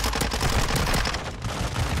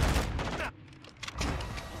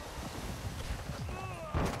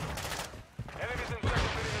 Enemies inside the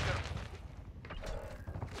perimeter.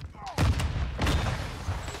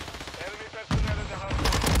 Enemy personnel in the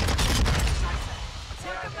hardpoint.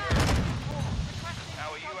 Take a back!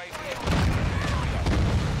 Our UAV.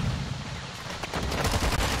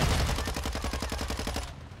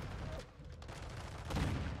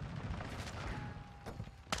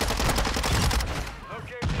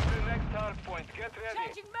 Locating the next hardpoint. Get ready.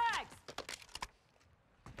 Changing mags!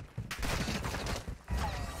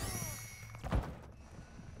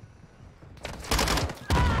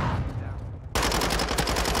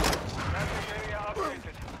 Traffic area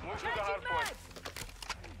updated. Move to the Changing hardpoint. mags!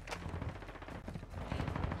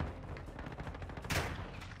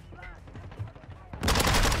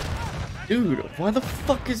 Dude, why the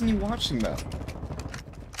fuck isn't he watching that?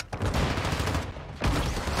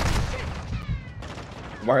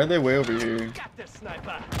 Why are they way over here? Got this,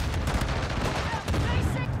 sniper.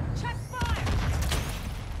 Basic, check fire!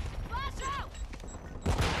 Flash out!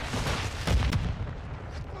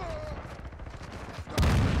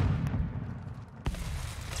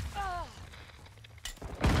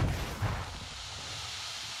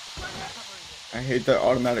 I hate that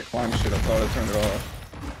automatic climb shit. I thought I turned it off.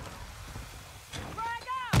 Frag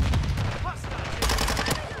out!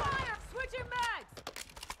 Fire! Switching mags!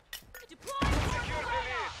 Deploying Secure the fire!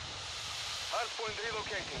 lead. Hardpoint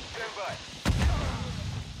relocating. Stand by.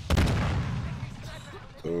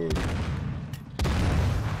 Dude.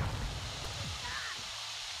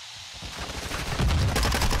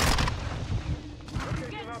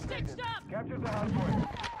 Getting stitched up! Capture the hardpoint.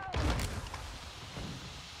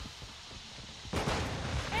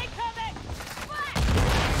 Incoming! Flash!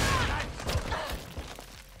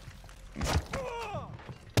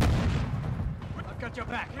 I've got your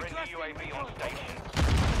back. Friendly UAV on station.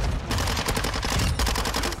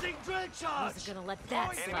 Using drill charge. Wasn't gonna let that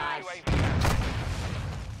Enemy slide. UAV.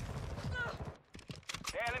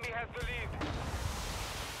 The enemy has the lead.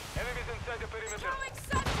 Enemies inside the perimeter. Throwing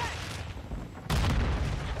subtext!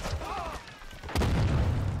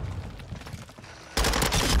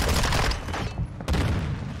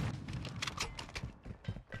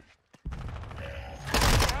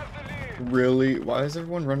 Have the lead. Really? Why is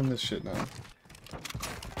everyone running this shit now?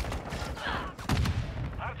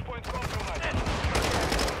 Hardpoint compromised.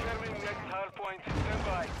 Confirming next hardpoint. Stand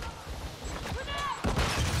by.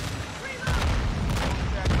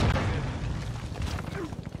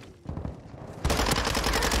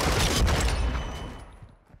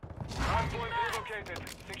 Hardpoint relocated.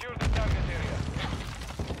 Secure the target area.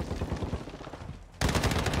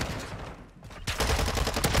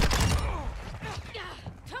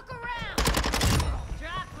 Took a round!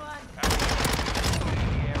 Drop one!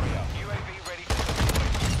 Area. UAV ready to deploy.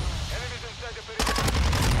 Enemies inside the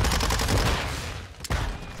perimeter.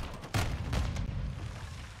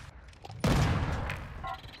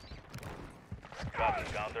 Copy.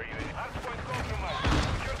 Counter UAV. Hardpoint compromised.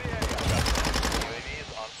 Secure the area. UAV is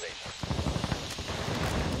on station.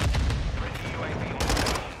 Friendly UAV on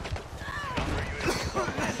station. Counter UAV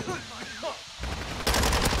compromised.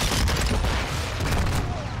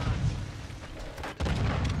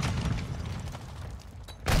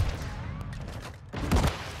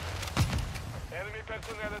 Enemy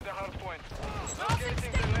personnel at the hardpoint.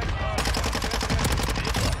 Locating the next hardpoint.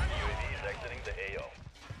 UAV is exiting the AO.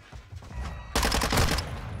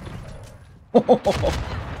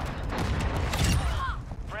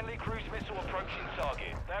 Friendly cruise missile approaching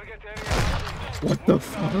target. Target area. What the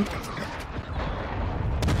fuck?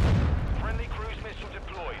 Friendly cruise missile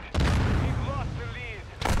deployed. We've lost the lead.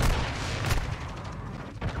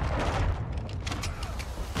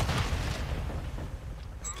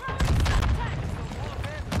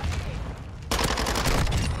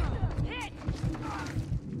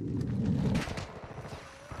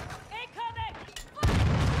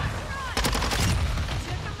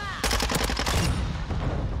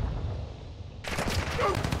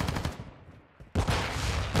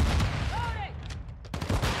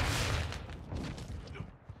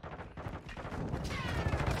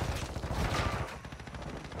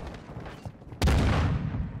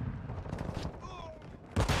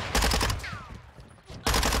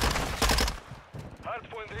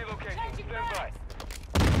 Hardpoint relocating. Stand by.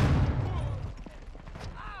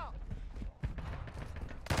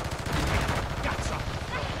 Gotcha!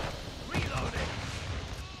 Reloading!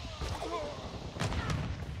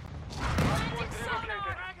 Hardpoint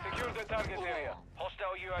relocated. Secure the target area.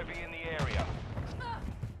 Hostile UAV in the area.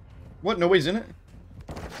 What? Nobody's in it?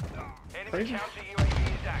 Enemy Crazy. counter UAV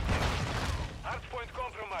is active. Hardpoint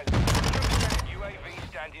compromised. Secure UAV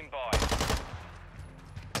standing by.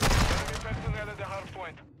 Enemy personnel at the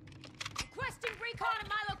hardpoint. Requesting recon in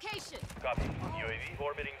my location. Copy. UAV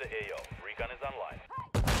orbiting the AO. Recon is online.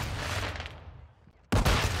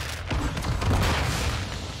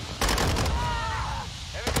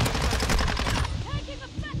 Taking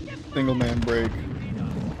effective Single man break.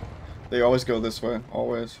 They always go this way.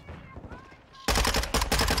 Always.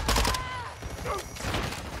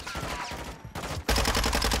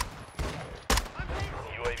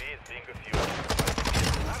 UAV is being refueled.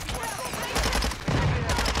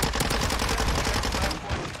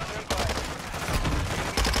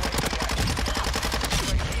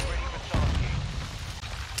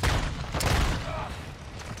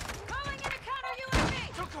 calling in a counter UAV.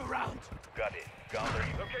 Took a round! Got it. Counter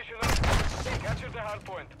location up. Capture the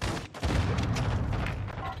hardpoint.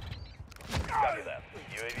 Copy that.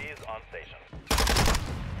 UAV is on station.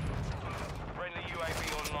 Friendly UAV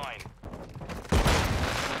online.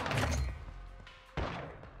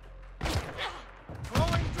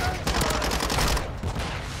 Throwing drone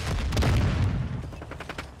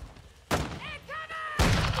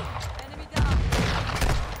Enemy down.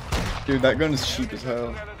 Dude, that gun is cheap as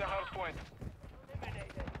hell. Personnel at the hardpoint.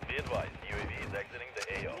 Be advised, UAV is exiting the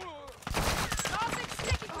AO. Tossing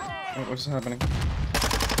sticky grenade. What's happening?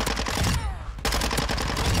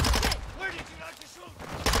 Where did you like to shoot?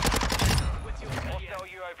 Hostile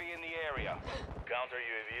UAV in the area. Counter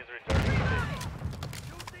UAV is returning.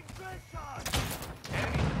 Shooting straight shot!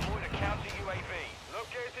 Enemy deployed a counter UAV.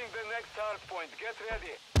 Locating the next hardpoint. Get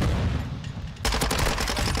ready.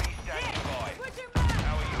 UAV standing by. Switching back.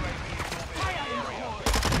 Our UAV is moving in the area.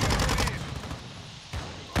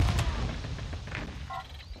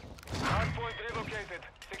 Hardpoint relocated.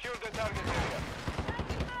 Secure the target area.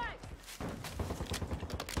 Taking back.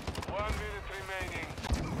 1 minute remaining.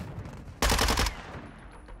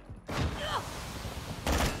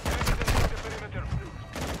 Enemies inside the perimeter.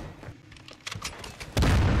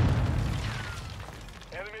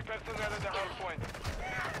 Enemy personnel at the hardpoint.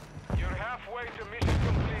 You're halfway to mission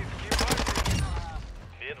complete. Keep marching.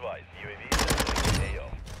 Be advised, UAV is exiting the AO.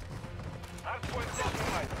 Hardpoint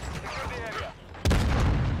compromised. Secure the area.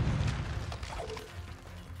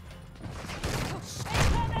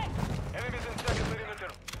 Incoming. Enemies inside the perimeter.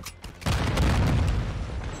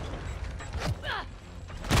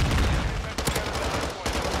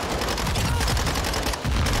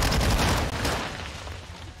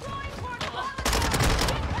 Deploying toward the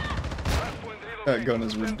That gun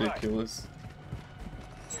is ridiculous.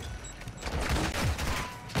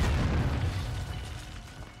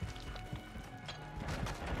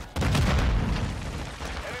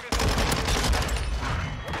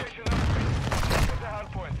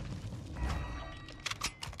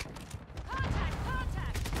 Contact,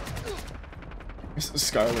 contact. This is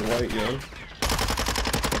Skylar White, yo.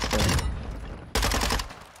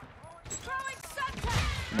 Throwing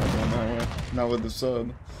suntan. Not going that way. Not with the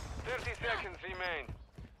sub. 30 seconds remain.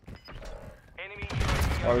 Enemy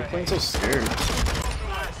Why are we playing so scared?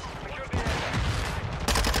 Secure the area.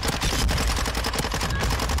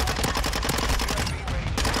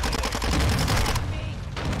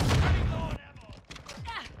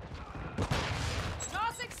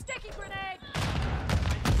 Tossing sticky grenade.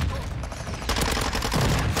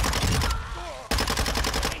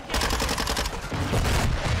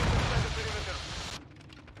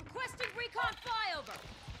 Requesting recon flyover.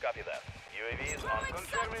 Copy that. UAV is on. Throwing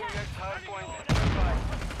Confirming suntan. next hardpoint. Stand by.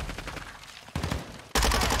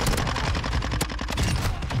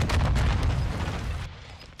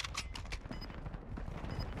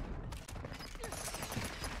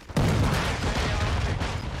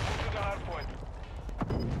 Move to the hardpoint.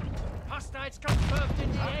 Hostiles confirmed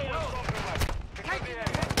in the Hardpoint AO! compromised. Secure the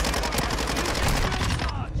area.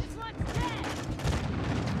 This one's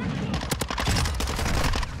dead.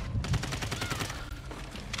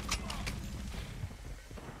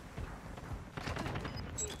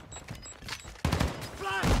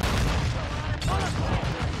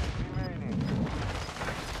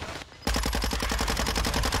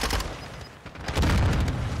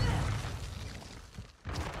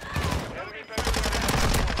 Enemy personnel.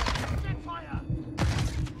 Fire!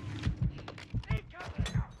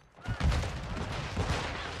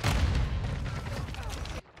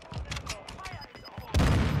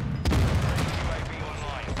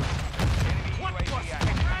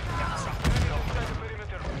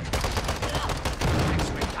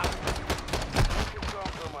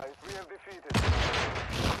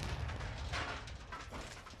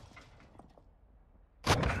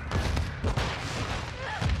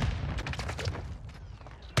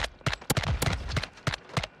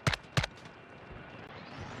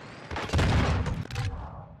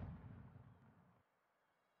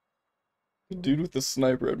 The dude with the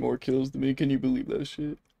sniper had more kills than me. Can you believe that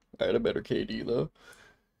shit? I had a better KD though.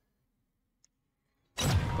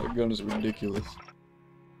 That gun is ridiculous.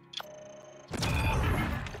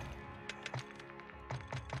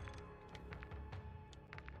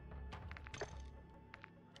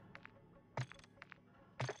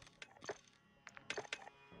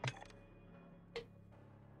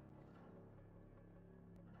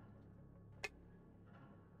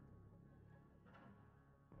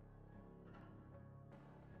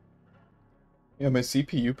 Yeah, my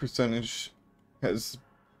CPU percentage has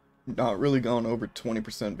not really gone over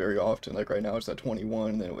 20% very often. Like right now it's at 21,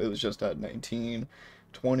 and then it was just at 19,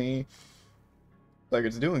 20. Like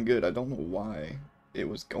it's doing good. I don't know why it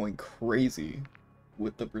was going crazy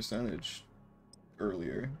with the percentage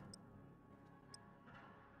earlier.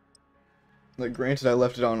 Like granted I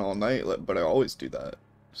left it on all night, but I always do that.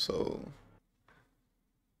 So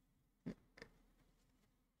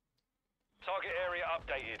Target area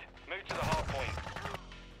updated. Move to the hard point.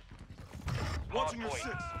 Watching your Hard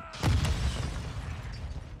point. six.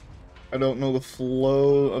 I don't know the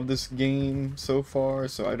flow of this game so far,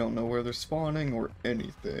 so I don't know where they're spawning or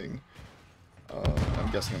anything. I'm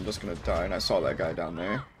guessing I'm just gonna die, and I saw that guy down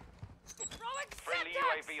there. Friendly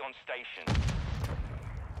UAV on station.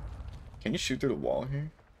 Can you shoot through the wall here?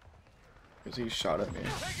 Because he shot at me.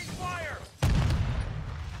 Taking fire.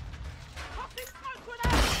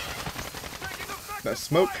 That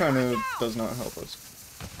smoke kind of does not help us,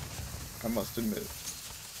 I must admit.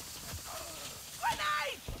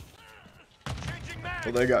 Changing mag.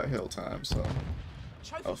 Well, they got hill time, so...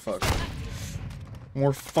 Oh, fuck.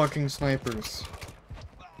 More fucking snipers.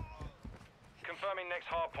 Confirming next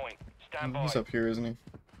hard point. Stand by. He's up here, isn't he?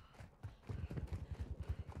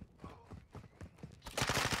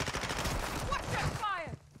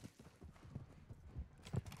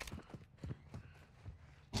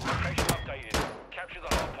 Location updated. Capture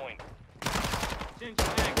the hard point. Changing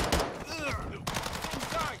mag.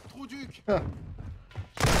 Inside. Trou duc. Huh.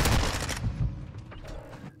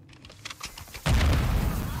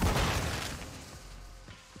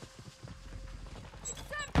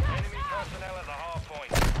 Enemy personnel at the hard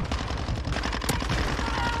point.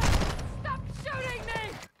 Stop shooting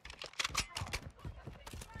me!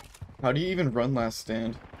 How do you even run last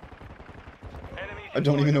stand? Enemy I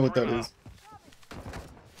don't even know what that perimeter. is.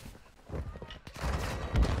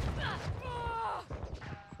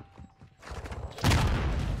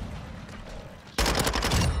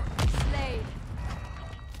 Slade.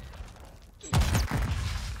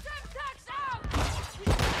 Semtex out!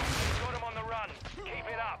 Got him on the run. Keep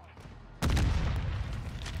it up.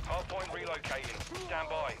 Hard point relocating. Stand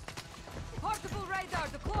by. Portable radar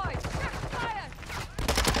deployed. Check fire!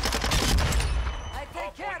 I take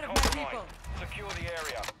Hard care point of my compromised. people. Secure the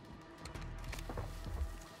area.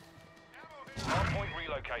 Hard point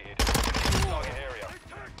relocated. Target area.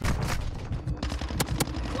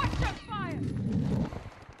 Watch your fire!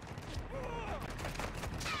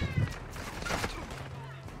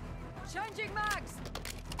 Changing mags!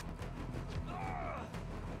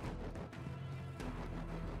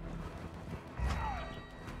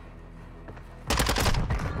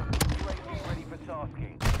 UAV ready for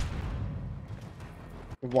tasking.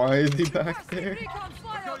 Why is he back there? Recon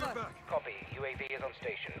flyover! Copy. UAV is on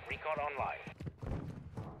station. Recon online.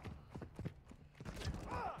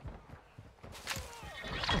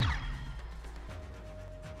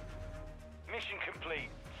 Mission complete.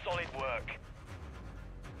 Solid work.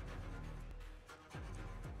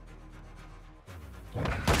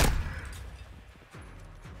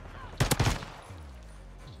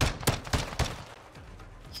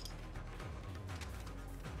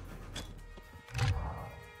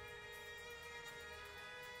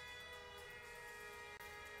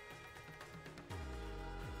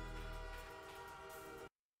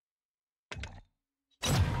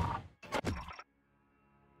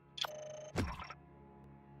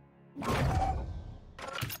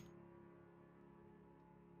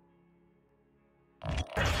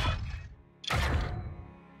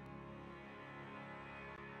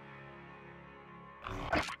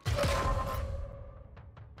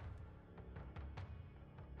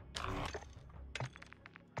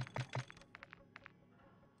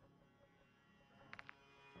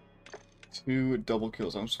 Two double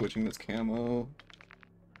kills. I'm switching this camo.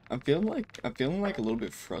 I'm feeling like a little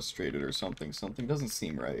bit frustrated or something. Something doesn't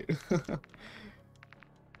seem right. I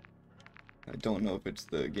don't know if it's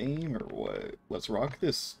the game or what. Let's rock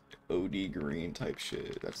this OD green type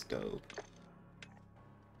shit. That's dope.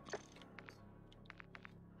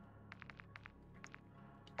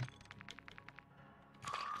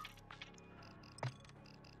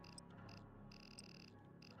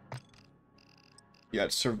 Yeah,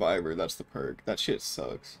 it's Survivor, that's the perk. That shit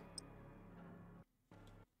sucks.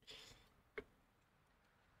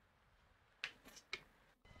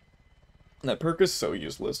 That perk is so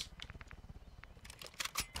useless.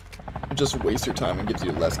 It just wastes your time and gives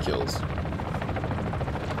you less kills.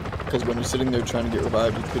 Because when you're sitting there trying to get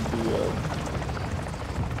revived, you could be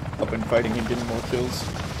up and fighting and getting more kills.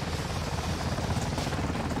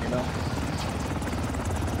 You know?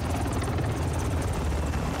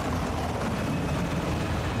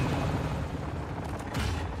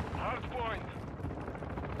 Hard point.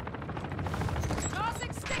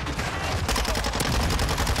 Tossing stick.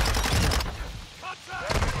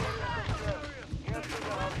 Get to the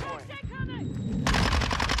hard point. Stay coming.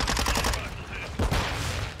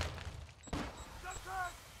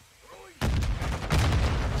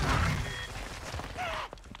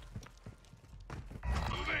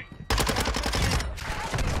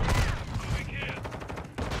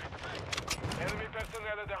 Enemy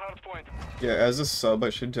personnel at the hard point. Yeah, as a sub, I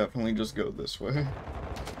should definitely just go this way.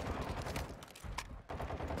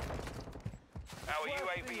 Our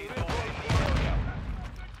UAV is orbiting the area.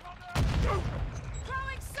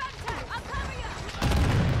 Throwing suntan. I'm coming up.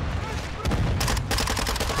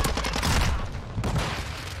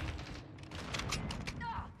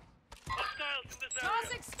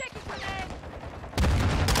 Tossing sticky grenade.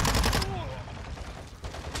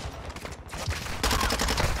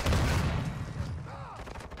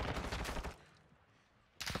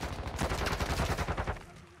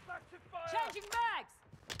 Changing bags.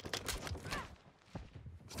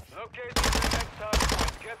 Okay, to the next hard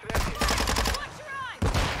point. Get ready. Watch your eyes.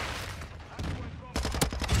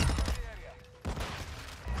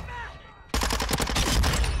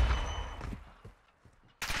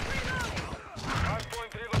 Hard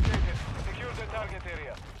point relocated. Secure the target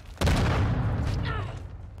area.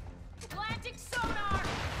 Planting sonar.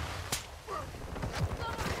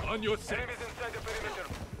 On your six. Enemies inside the perimeter.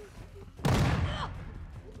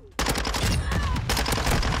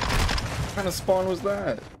 What kind of spawn was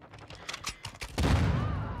that?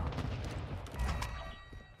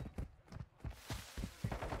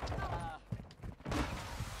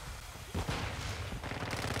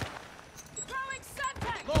 Throwing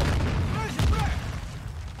suntan.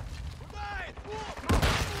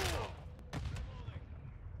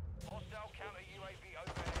 Hostile counter UAV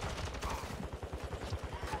overhead.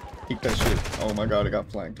 Keep that shit. Oh my god, I got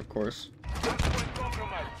flanked, of course. Hard point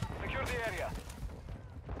compromised. Secure the area.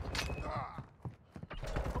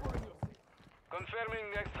 Confirming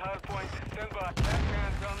next hard point. Stand by.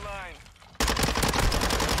 Backhands online.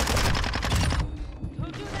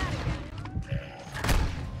 Don't do that again.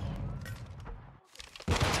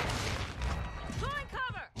 Throwing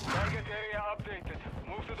cover. Target area updated.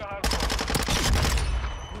 Move to the hard point.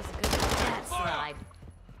 Who's good at that slide?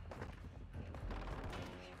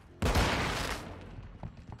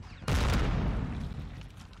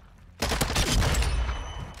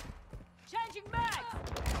 Changing bags.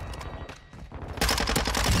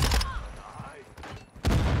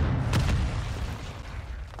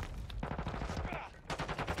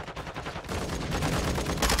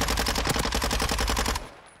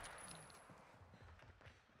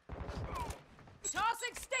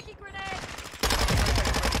 Tossing sticky grenade.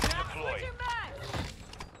 Switching back.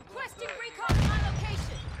 Requesting recon at my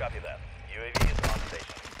location. Copy that. UAV is on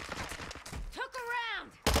station. Took a round.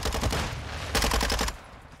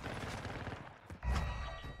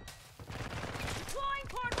 Deploying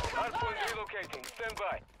portable Hard point recorder. relocating. Stand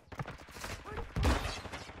by.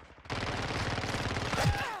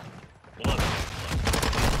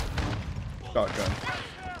 Shotgun.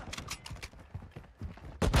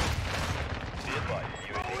 Be advised.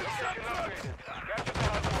 UAV location upgraded. Capture the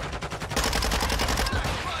hard point.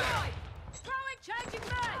 Throwing changing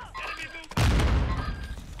bags.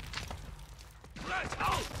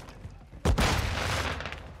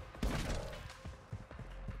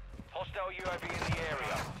 Hostile UAV in the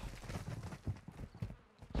area.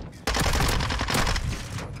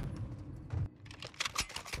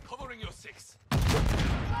 Covering your six.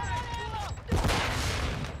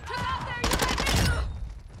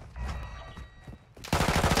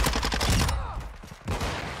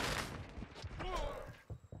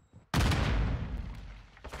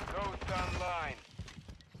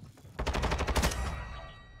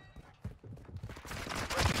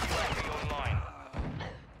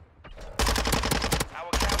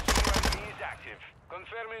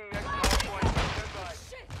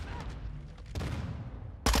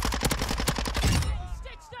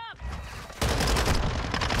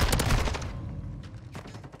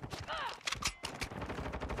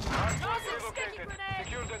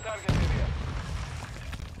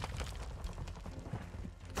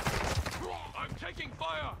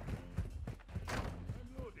 Fire!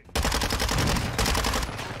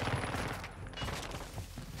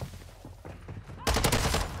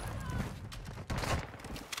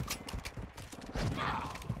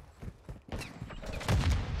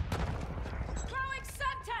 Throwing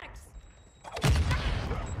Semtex!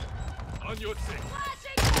 On your six.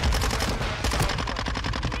 Flashing!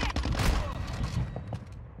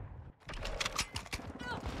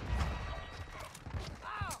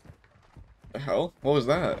 The hell? What was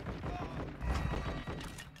that?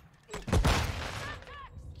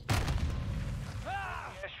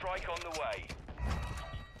 Airstrike on the way.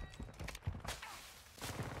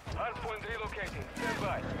 Hardpoint relocating. Stand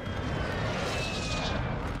by.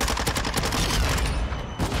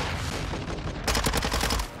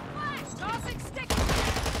 Flash! Tossing sticky!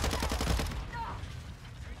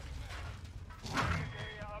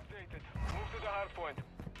 Area updated. Move to the hardpoint.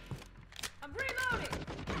 I'm reloading!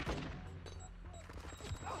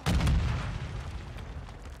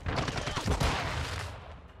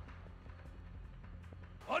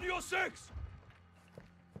 On your six!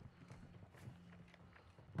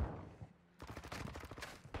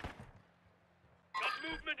 Got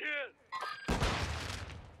movement here!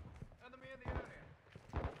 Enemy in the area.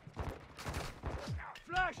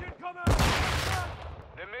 Flash incoming!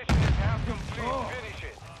 The mission is half complete. Finish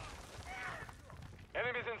it.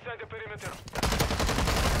 Enemies inside the perimeter.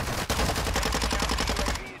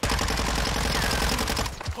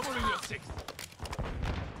 Covering your six!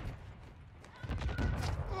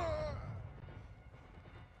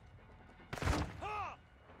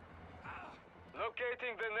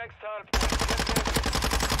 Locating the next hardpoint.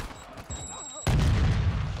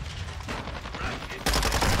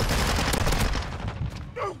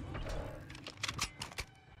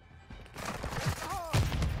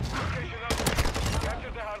 Location upgrade.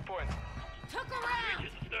 Capture the hardpoint. Took a round!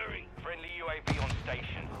 Friendly UAV on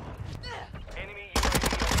station. Enemy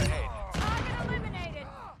UAV overhead. Target eliminated!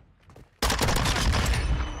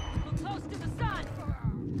 We're close to the sun!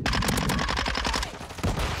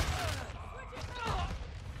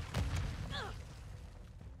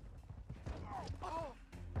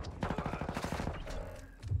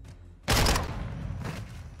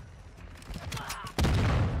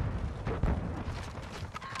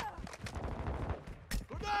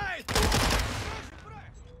 Grenade!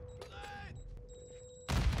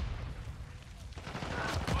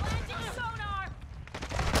 Planting sonar!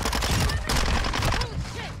 Oh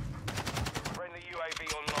shit! Friendly UAV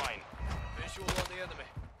online. Visual on the enemy.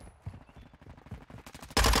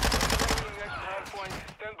 Locating next hardpoint.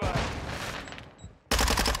 Stand by.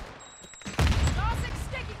 Tossing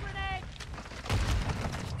sticky grenade!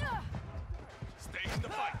 Stay in the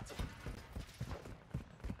fight.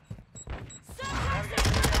 Semtex! Target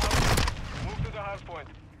area upgrade. Move to the hardpoint.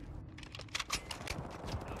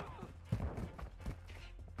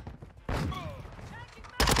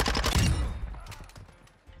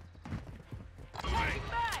 Changing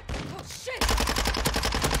back! Oh shit!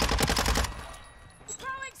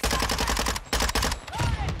 Throwing Semtex!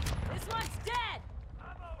 Loading! This one's dead!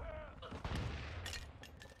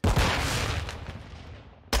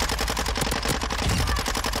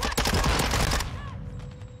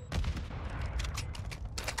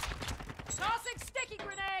 Tossing sticky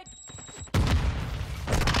grenade!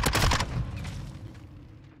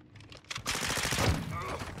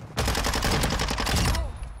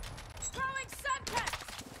 Throwing Semtex!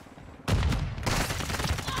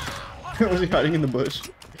 Was he hiding in the bush?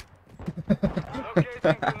 Locating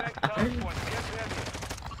the next hardpoint. Get ready.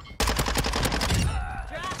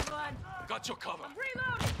 Draft one! Got your cover. I'm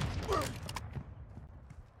reloading!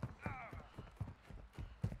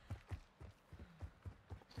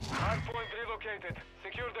 Hardpoint relocated.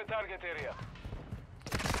 Secure the target area.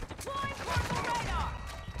 Deploying portable radar!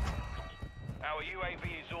 Our UAV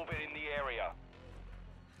is orbiting the area.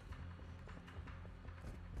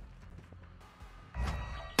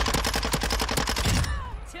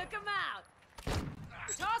 Took him out!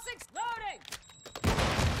 Tossing, loading!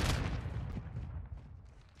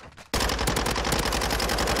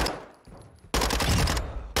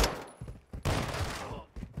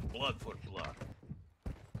 Blood for blood.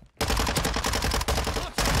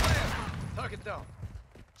 Target down.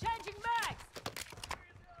 Changing mags!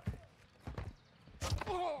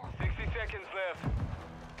 60 seconds left.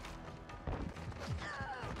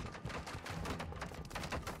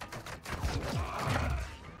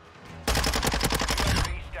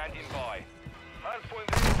 UAV standing by. Hardpoint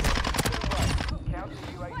relocated. Counter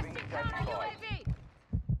UAV Requesting standing counter by. UAV!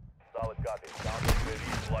 Solid copy. Counter UAV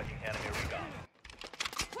blocking enemy recon.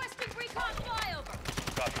 Requesting recon flyover!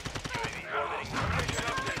 Copy. UAV orbiting. Location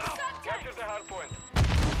update. Semtex! Capture the hardpoint.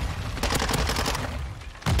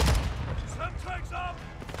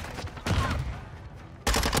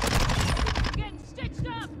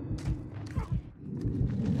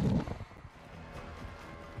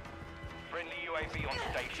 Friendly UAV on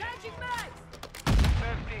station. Changing mags! 30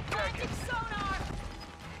 Landing seconds. sonar!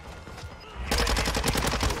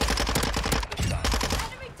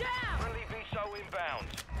 Enemy down! Friendly VSO inbound.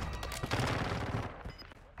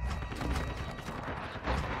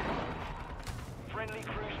 Friendly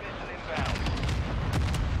cruise missile inbound.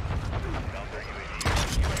 Counter UAV.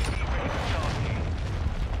 UAV ready for tasking.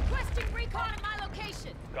 Requesting recon at my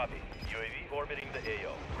location! Copy. UAV orbiting the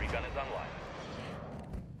AO. Recon is online.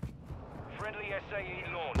 Friendly SAE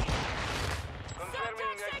launch.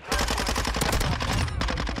 Confirming next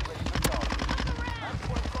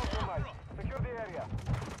hardpoint compromised. Secure the area.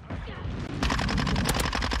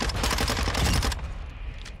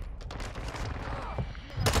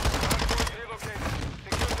 Hardpoint relocated.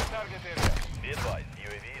 Secure the target area. Be advised,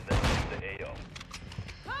 UAV is entering the AO.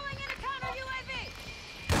 Calling in a counter UAV!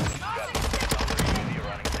 Got it. Counter UAV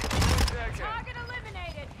running 60 seconds. Target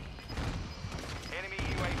eliminated! Enemy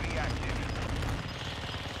UAV active.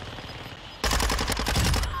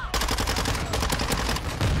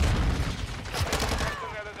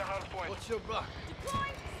 Personnel at the hardpoint. What's your back?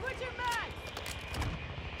 Deploying! Switching mags!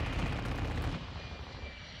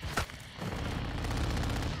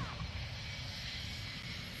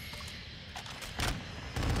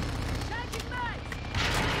 Changing mags!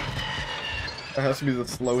 That has to be the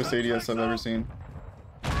slowest ADS I've ever seen.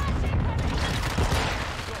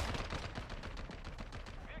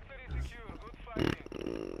 Victory secure. Good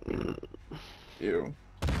fighting. Ew.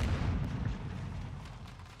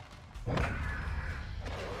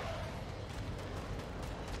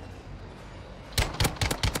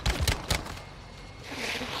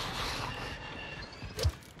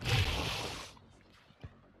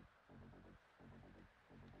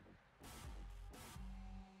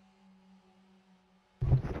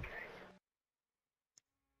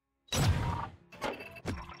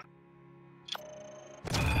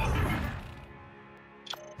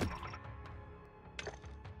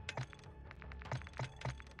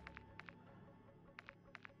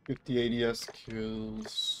 Get the ADS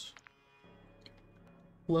kills.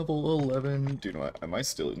 Level 11. Dude, am I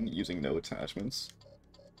still using no attachments?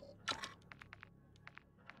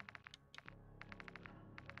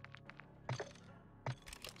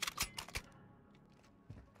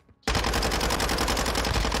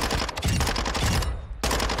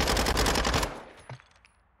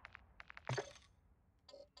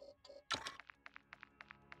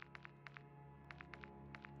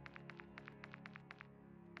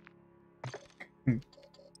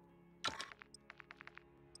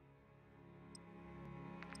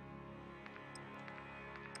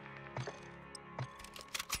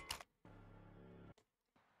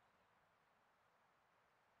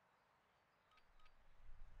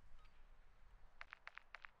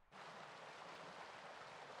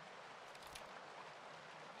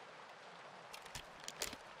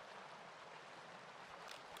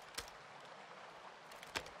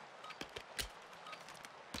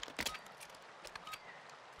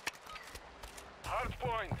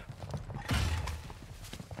 Hardpoint.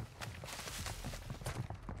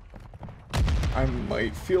 I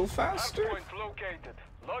might feel faster. Hardpoint located.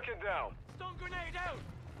 Lock it down. Stun grenade out!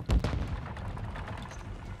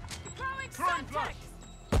 Throwing Throwing subtext!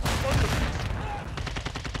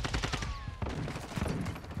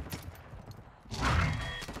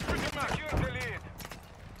 Secure the lead.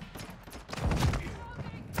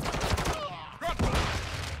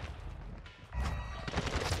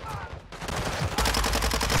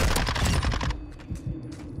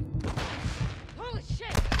 Holy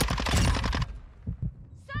shit!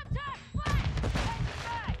 Subtext! Flank! Changing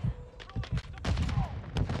mags!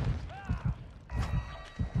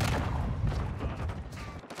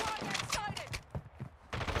 Target sighted!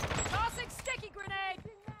 Tossing sticky grenade!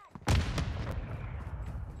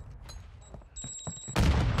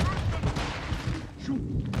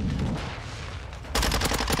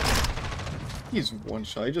 He's one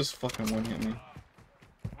shot. He just fucking one hit me.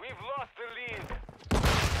 We've lost the lead.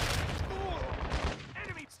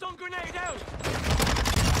 Enemy! Stun grenade out!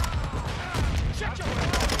 Check your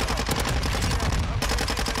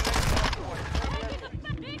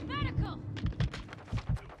Need medical!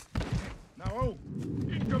 Now,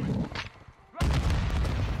 incoming!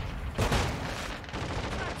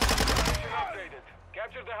 upgraded.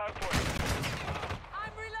 Capture the hardpoint.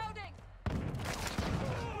 I'm reloading!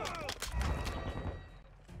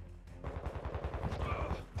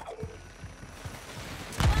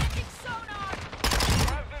 Landing sonar!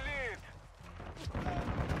 Have the lead.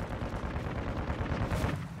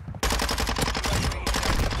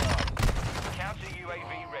 Counter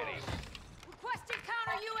UAV ready. Requesting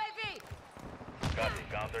counter UAV! Copy.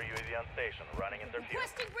 Counter UAV on station. Running interference.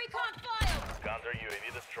 Requesting recon flyover! Counter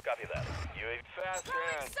UAV destroyed. Copy that. UAV Fast Throwing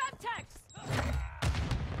hands. subtext!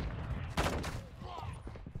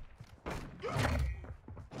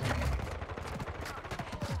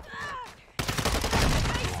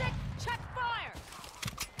 Basic, check fire!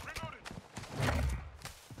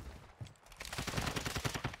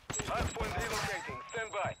 Hardpoint relocating.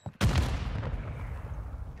 Stand by.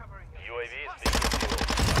 UAV is being fueled.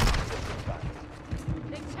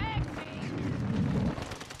 They tagged me!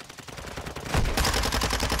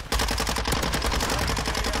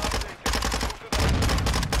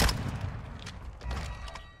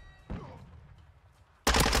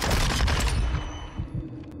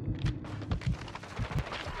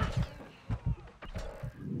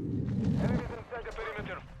 Enemies inside the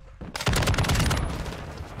perimeter.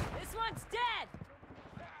 This one's dead!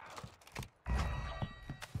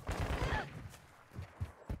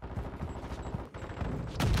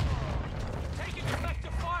 Taking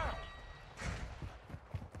effective fire!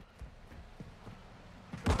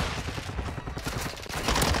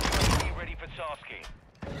 UAV ready for tasking.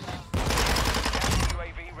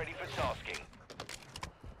 UAV ready for tasking.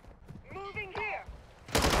 Moving here!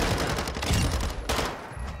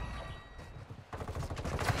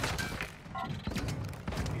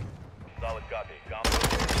 Solid copy. Counter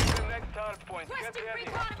The next hardpoint. Get Requesting ready.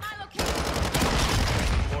 recon at my location!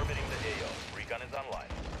 orbiting the AO. Recon is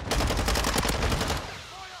online.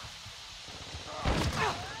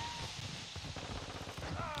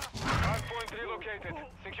 Hardpoint relocated.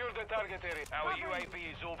 Secure the target area. Our UAV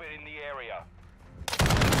is orbiting the area.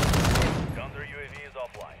 Counter UAV is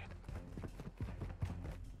offline.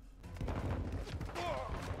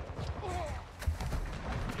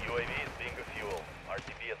 UAV is being refueled.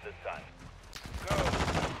 RTB at this time. Go.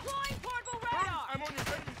 Deploying portable radar! I'm on your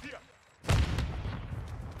enemies here!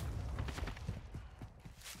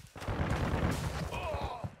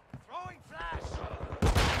 Throwing flash!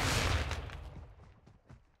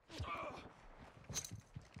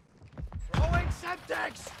 Throwing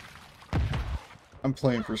Semtex! I'm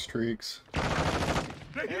playing for streaks.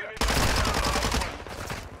 They're here!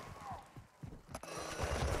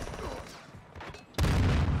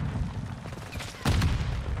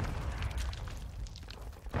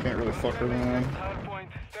 Can't really fuck around. Hardpoint.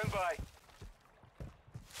 Stand by.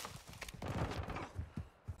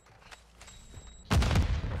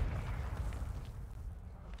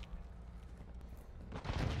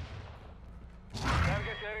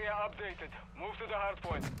 Target area updated. Move to the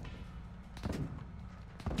hardpoint.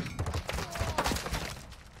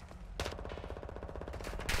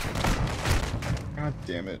 God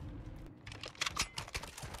damn it.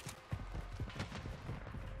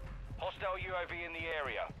 Hostile UAV in the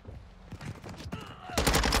area.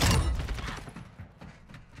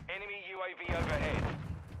 Enemy UAV overhead.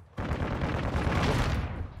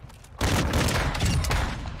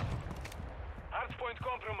 Hardpoint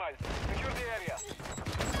compromised. Secure the area.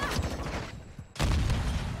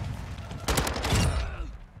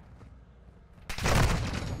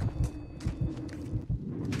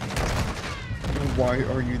 Why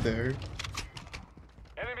are you there?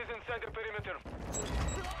 Enemies inside the perimeter.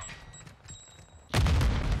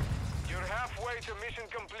 You're halfway to mission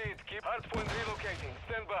complete. Keep hardpoint relocating.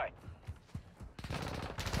 Stand by.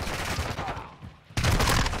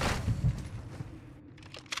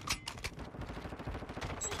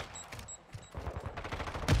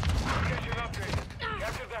 Location upgrade.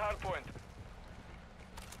 Capture the hardpoint.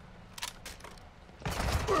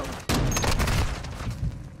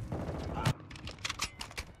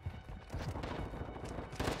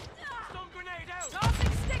 Stun grenade out!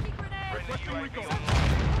 Tossing sticky grenade! Friendly Requesting UAV recon.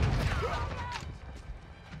 online.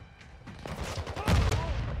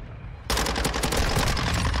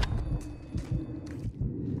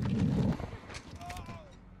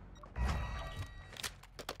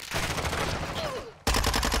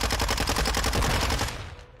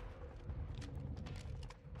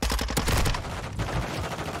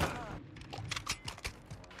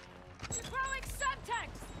 Throwing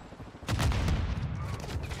subtext!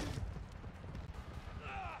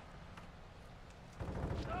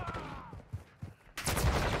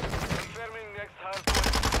 Confirming next hardpoint.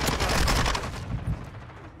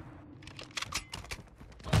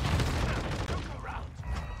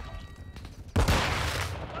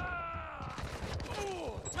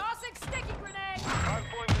 Tossing sticky grenade!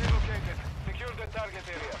 Hardpoint relocated. Secure the target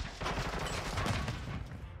area.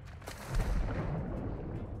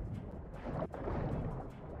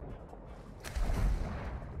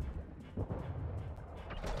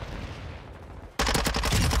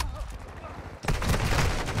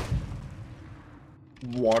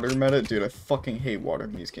 Water meta? Dude, I fucking hate water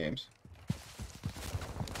in these games.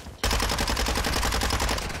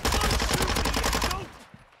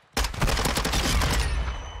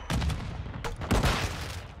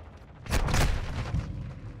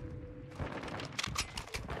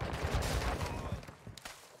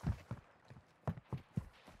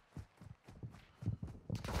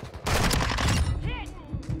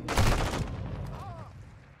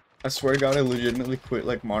 I swear to God, I legitimately quit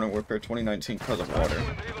like Modern Warfare 2019 because of water.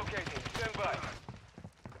 Relocating. Stand by.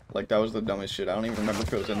 Like that was the dumbest shit. I don't even remember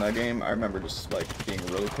if it was in that game. I remember just like being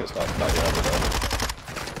really pissed off about water though.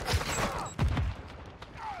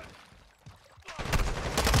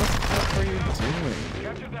 What are you doing, dude?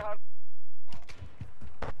 Capture the hard.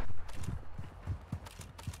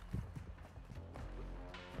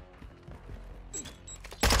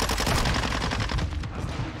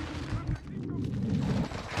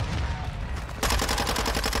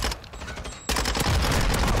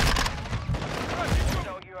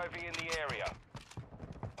 UAV in the area.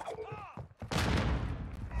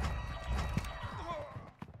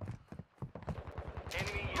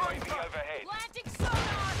 Enemy UAV overhead. Planting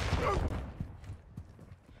sonar!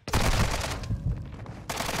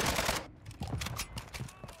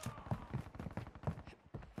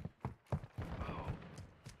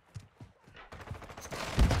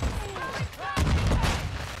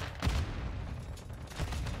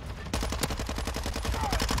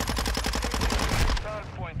 Start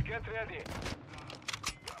point. Get ready.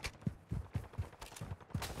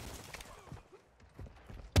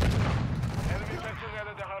 Enemy personnel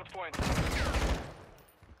at the hard point.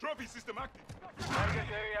 Trophy system active. Target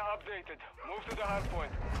area updated. Move to the hard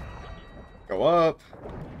point. Go up.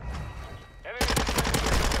 Enemy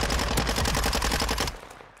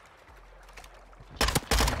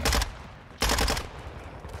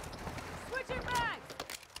Switching back!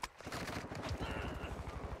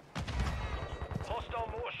 hostile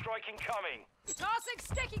mortar strike incoming. Tossing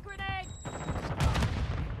sticky grenade!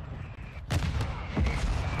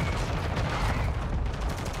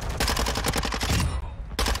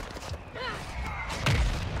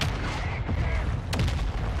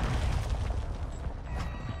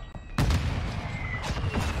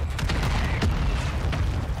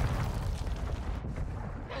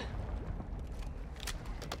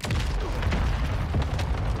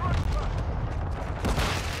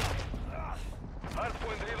 Hard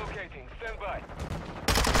point relocating. Stand by.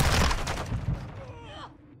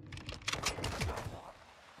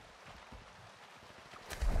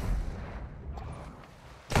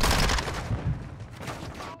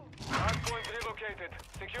 Hard point relocated.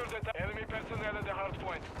 Secure the enemy personnel at the hard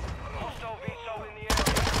point. Hostile VSOL in the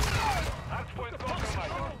area. Hard point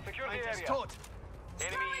compromised. Secure the area.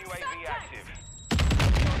 Enemy UAV active.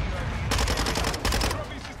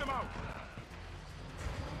 Trophy system out.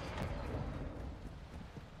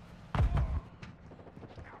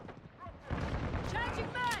 Changing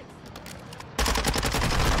mags!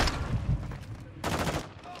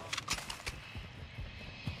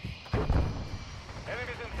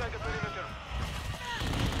 Enemies inside the perimeter.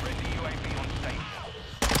 Friendly UAV on station.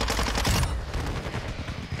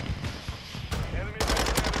 Enemy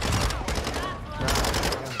personnel at the hard point.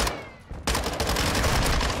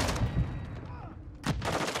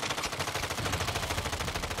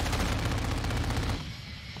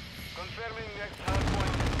 Confirming next hard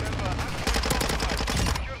point. Stand by. Hard point compromised.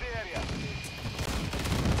 Secure the area.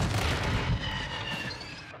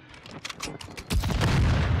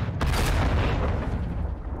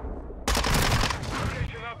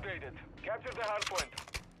 Location updated. Capture the hard point.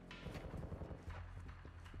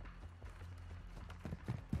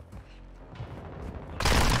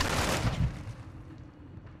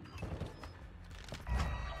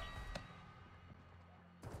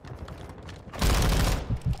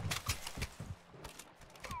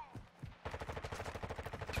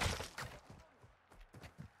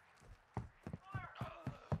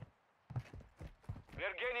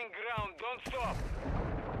 We're gaining ground. Don't stop.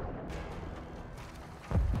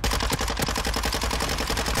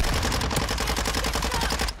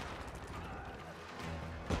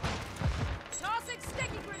 Tossing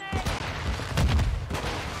sticky grenade!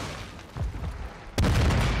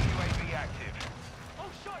 UAV active. Oh,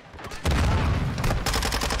 shit!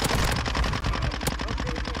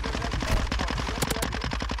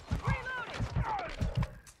 Reloading!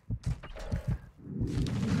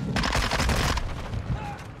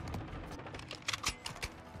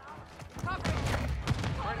 Covering!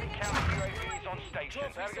 Friendly counter UAVs on station.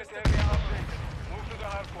 Target area updated. Move to the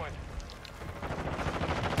hard point.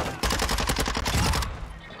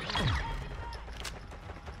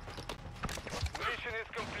 Mission is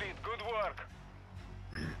complete. Good work.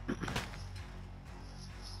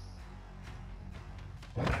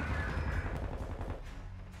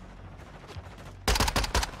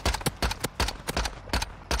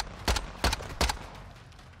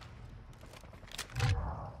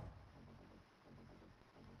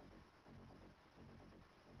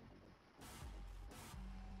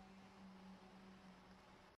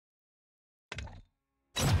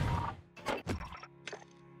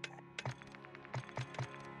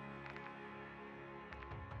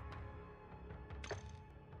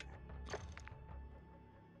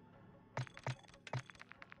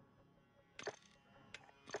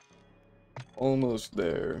 almost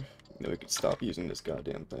there. You know, we could stop using this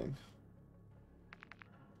goddamn thing.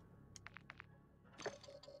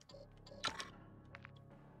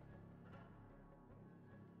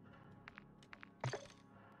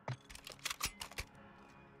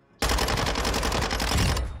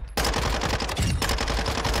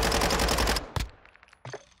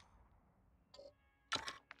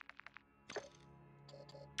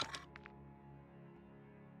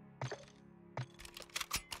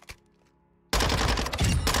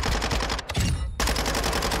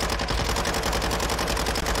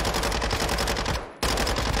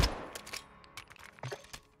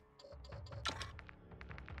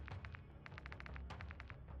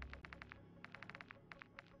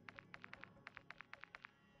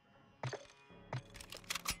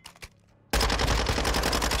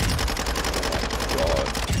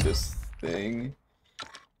 This thing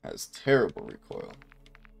has terrible recoil.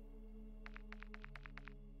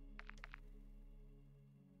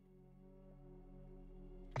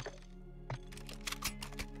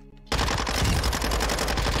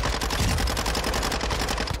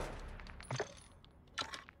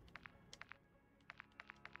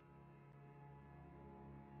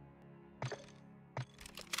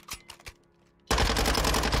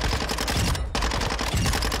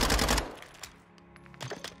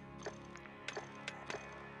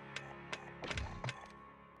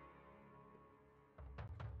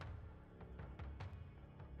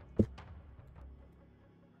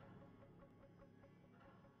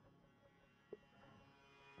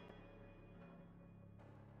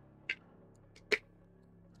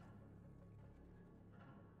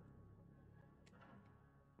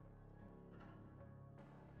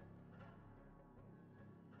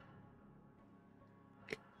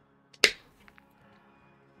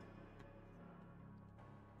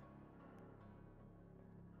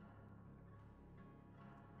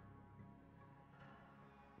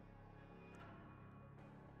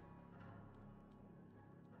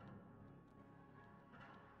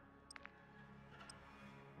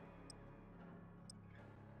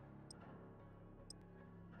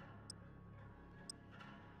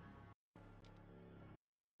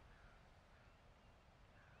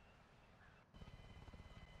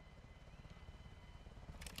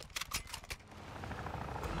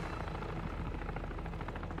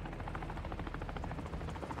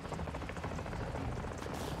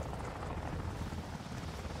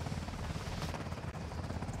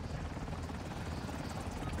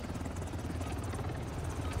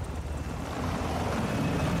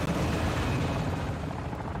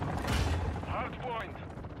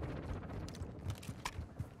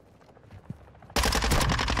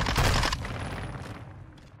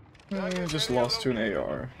 I just lost to an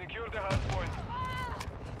AR. Secure the hard point.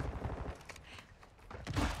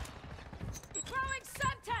 Throwing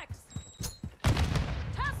Semtex!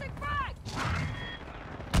 Tossing frag!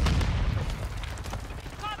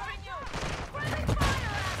 Covering you! Friendly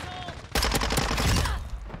fire, asshole!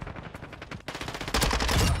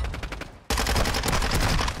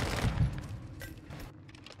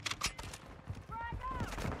 Frag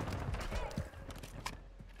out!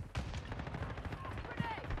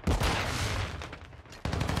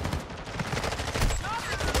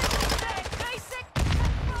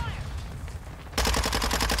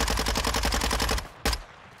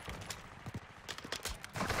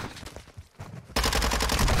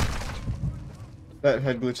 That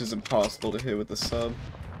head glitch is impossible to hit with the sub.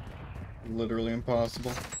 Literally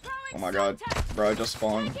impossible. Oh my god. Bro, I just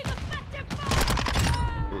spawned.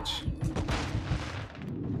 Bitch.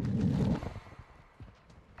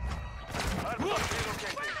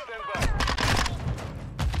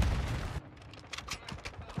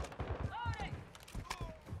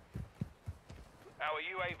 Our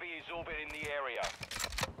UAV is orbiting the area.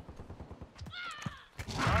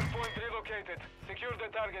 Hardpoint relocated. Secure the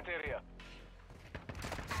target area.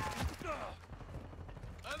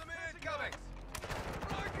 Enemy incoming!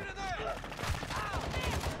 Throwing grenade!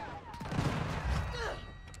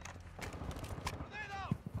 Grenade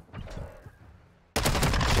out!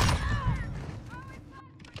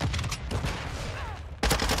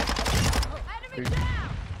 Enemy down!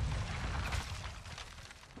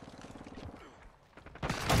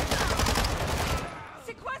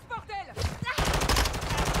 C'est quoi ce bordel?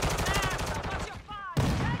 Watch your fire!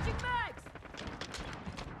 Changing mags!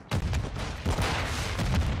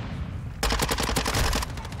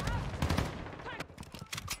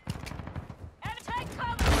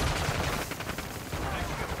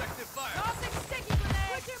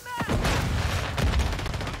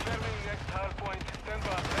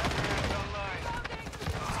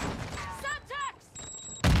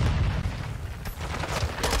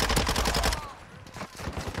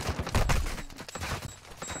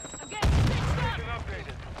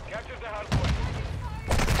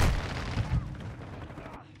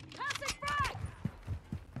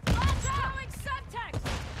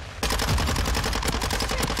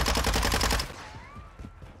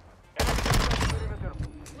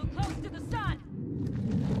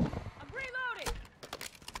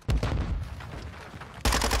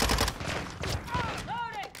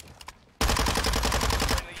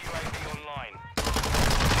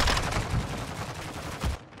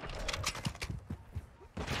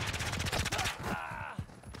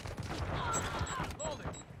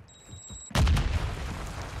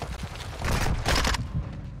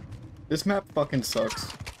 This map fucking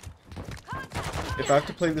sucks. If I have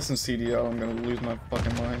to play this in CDL, I'm gonna lose my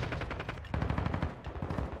fucking mind.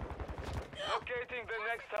 Locating the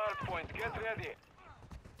next hard point. Get ready.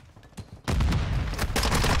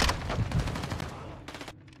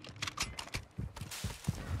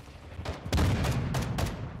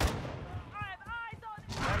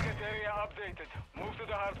 Target area updated. Move to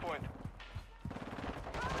the hard point.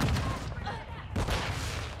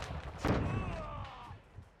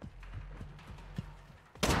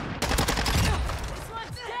 This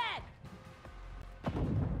one's dead!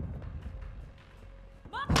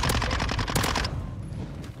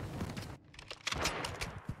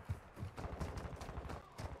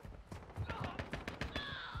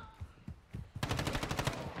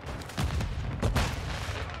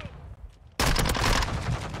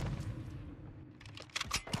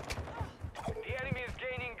 The enemy is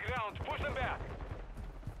gaining ground. Push them back.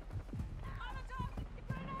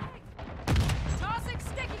 Tossing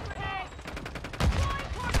sticky grenade! Flying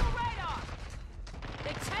portal radar!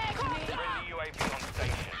 They tagged me! Friendly UAV on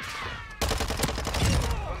station.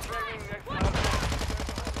 Confirming next hard point.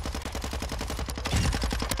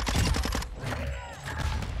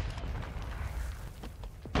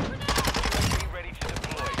 UAV ready to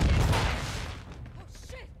deploy. Oh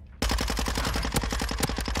shit!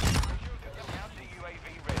 Counter UAV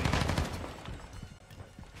ready.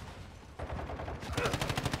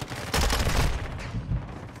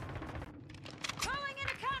 Calling in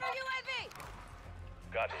a counter UAV!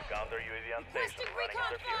 Copy. Counter UAV on station. Requesting Running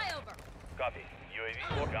recon interference. flyover! Copy. UAV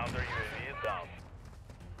or counter UAV is down.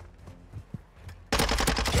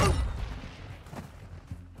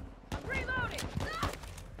 I'm reloading!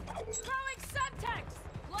 Throwing subtex!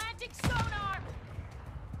 Planting sonar!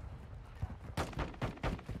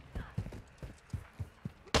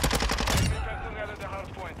 Enemy personnel at the hard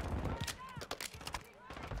point.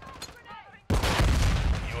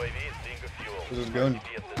 UAV is being fuel. This is good.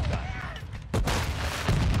 RTB at this time.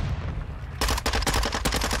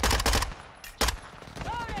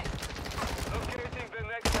 Loading! Locating the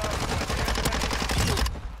next hard point. Get ready.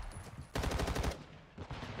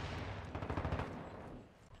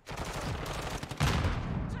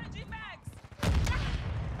 Changing mags!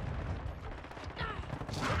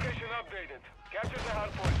 Location updated. Capture the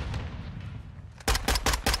hard point.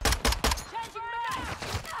 Changing mags!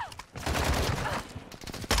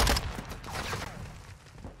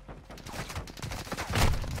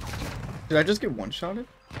 Did I just get one-shotted?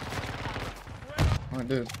 Oh, I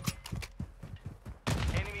did.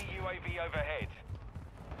 Enemy UAV overhead.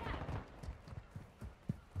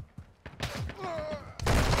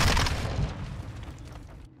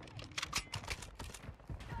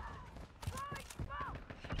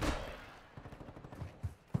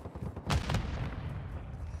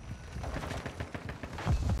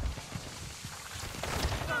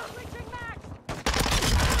 Switching mags!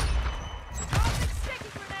 Tossing sticky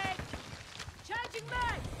grenade! Changing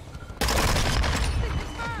mags!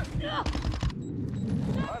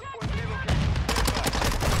 Hard point relocated.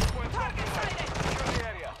 Hard point Target sighted! secure the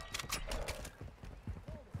area.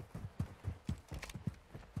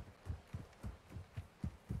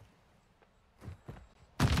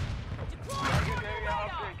 Deploying Target portal area radar!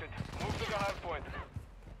 updated. Move to the hard point.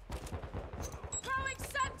 Throwing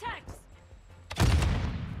subtex!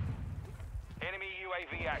 Enemy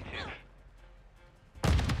UAV active.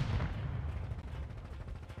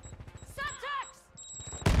 Subtex!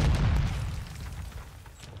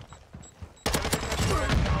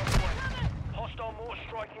 Hostile more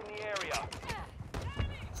strike in the area.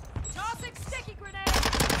 Tossing sticky grenade!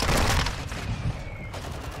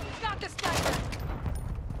 Got the sniper!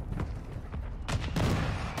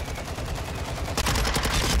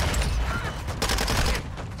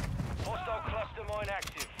 Hostile cluster mine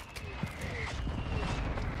active.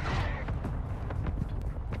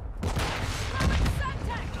 Throwing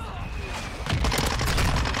subtex!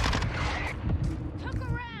 Took a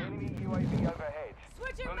round! Enemy UAV overhead.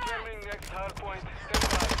 Switching Confirming mags! next hard point.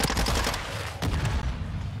 Stand by.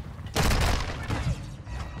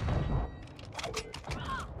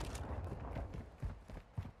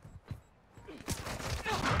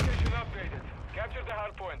 Location updated. Capture the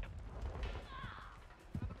hard point.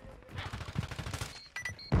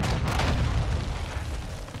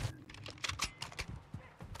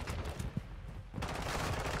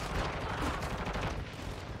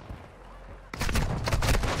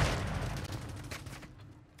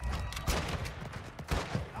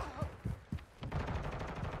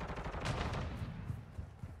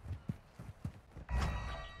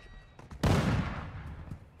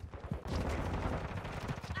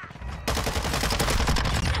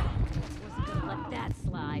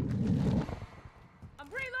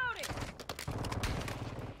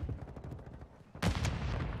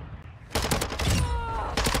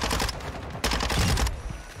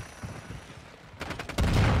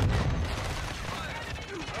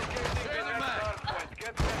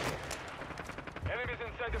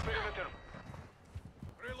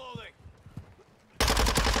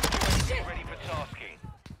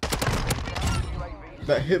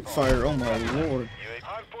 That hip fire, oh my lord.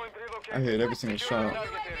 Hardpoint relocated. I hit every single Secure the shot.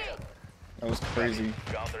 target area. That was crazy.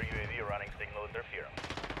 Counter UAV running signal interference.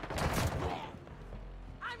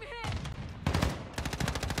 I'm hit.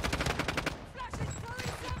 Flash is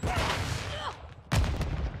throwing something.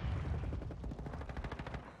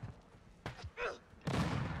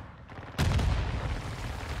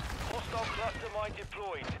 Hostile cluster mine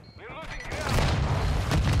deployed. We're losing ground.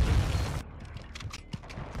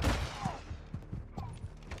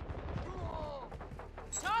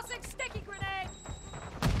 Tossing sticky grenade.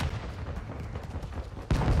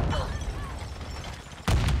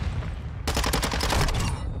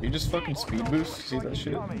 You just fucking speed boost? See that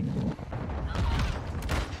shit? Hardpoint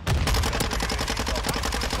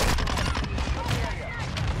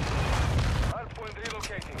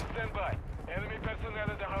relocating. Stand by. Enemy personnel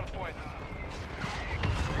at the hardpoint.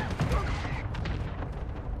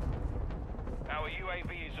 Our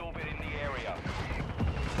UAV is orbiting the area.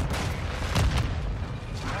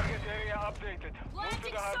 Target area updated. Move to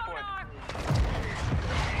Planting the hardpoint. sonar.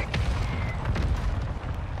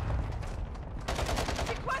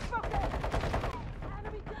 Request broken.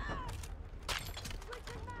 Enemy down.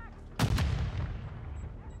 Switching max.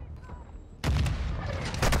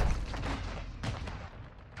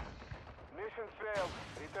 Mission failed.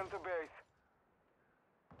 Return to base.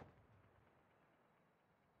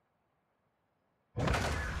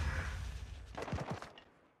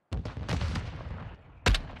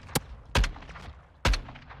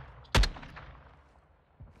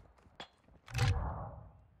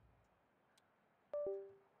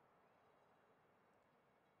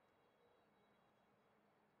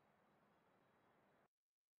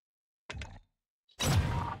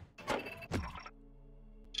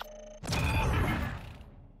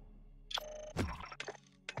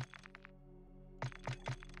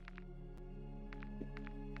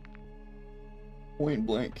 Point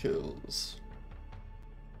blank kills.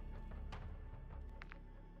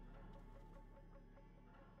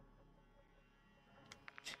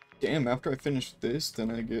 Damn, after I finish this,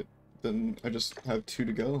 then I just have 2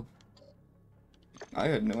 to go. I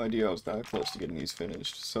had no idea I was that close to getting these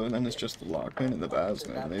finished. So then it's just the Lockman and the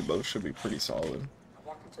Basman, and they both should be pretty solid.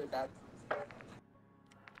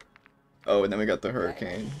 Oh, and then we got the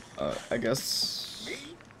Hurricane. I guess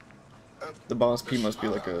the Boss P must be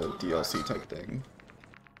like a DLC type thing.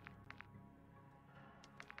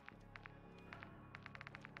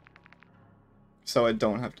 So I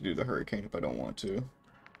don't have to do the Hurricane if I don't want to.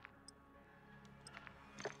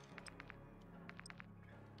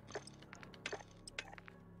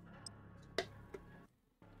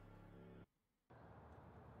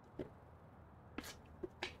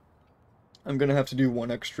 I'm gonna have to do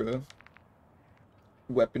 1 extra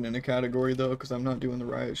weapon in a category though, because I'm not doing the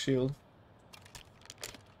Riot Shield.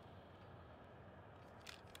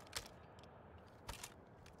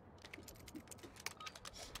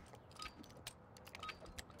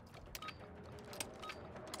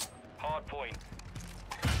 Hardpoint.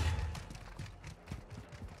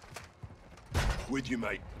 With you,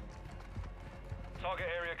 mate. Target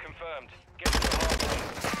area confirmed. Get to the hardpoint.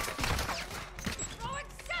 Throwing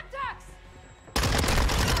Semtex.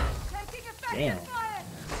 Taking effective Damn. fire.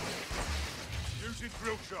 Using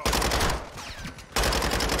drill shot.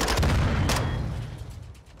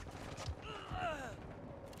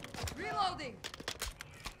 Reloading.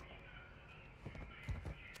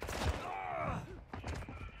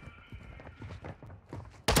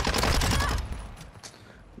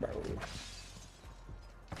 Bro.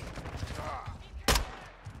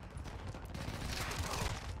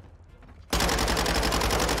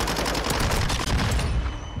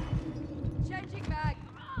 Changing mag.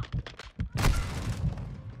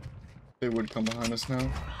 They would come behind us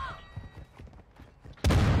now.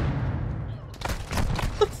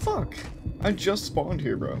 What the fuck? I just spawned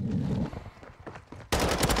here, bro. Enemies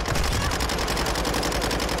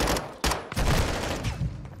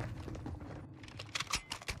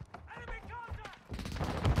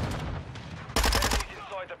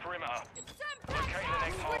inside the perimeter. Locate the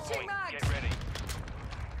next Switching hardpoint. mags. Get ready.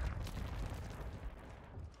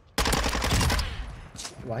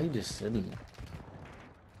 Why are you just sitting?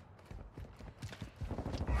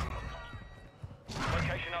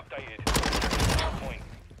 Location updated. Hardpoint.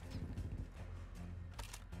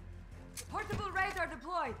 Portable radar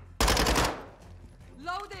deployed.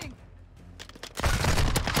 Loading.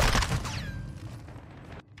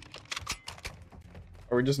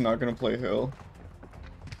 Are we just not gonna play Hill?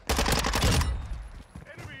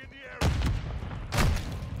 Enemy in the area.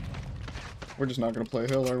 We're just not gonna play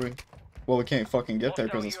Hill, are we? Well, we can't fucking get there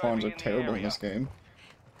because the spawns are terrible in this game.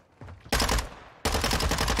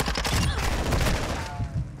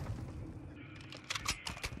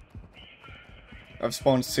 I've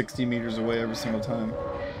spawned 60 meters away every single time.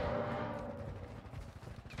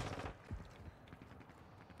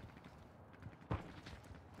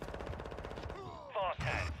 Fast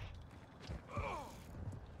hands.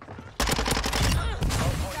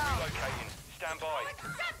 Hardpoint relocating. Stand by.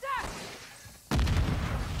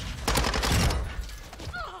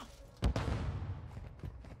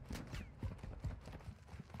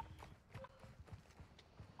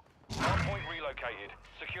 Hardpoint relocated.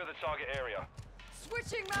 Secure the target area.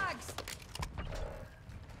 Switching mags.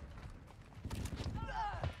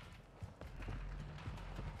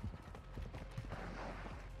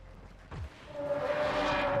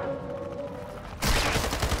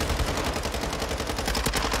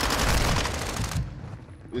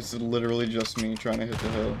 This is literally just me trying to hit the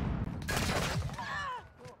hill.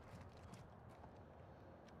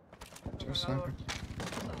 Is there a sniper?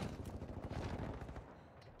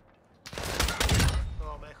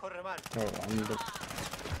 Oh, I'm the...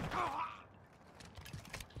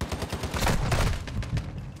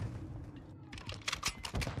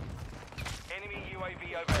 Enemy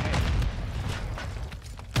UAV overhead.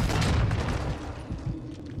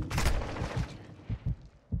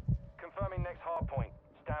 Confirming next hard point.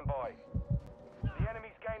 Stand by. The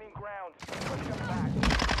enemy's gaining ground. Push them back.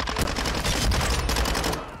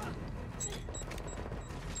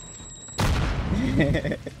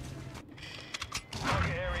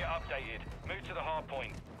 Target area updated. Move to the hard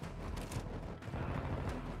point.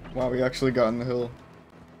 Wow, we actually got in the hill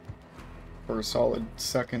for a solid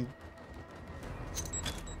second.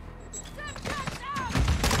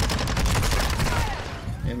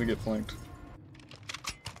 And we get flanked.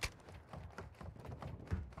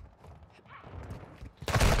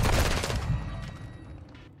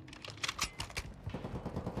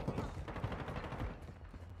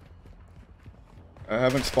 I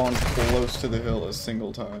haven't spawned close to the hill a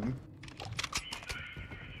single time.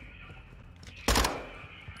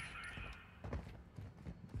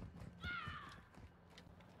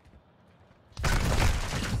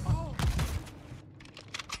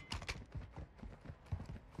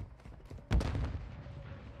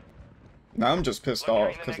 Now I'm just pissed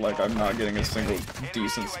off because like I'm not getting a single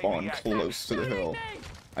decent spawn close to the hill.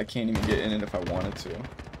 I can't even get in it if I wanted to.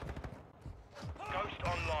 Ghost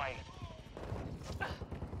online.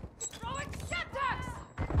 Throwing Semtex.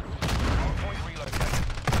 Hardpoint relocated.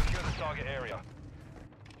 Secure the target area.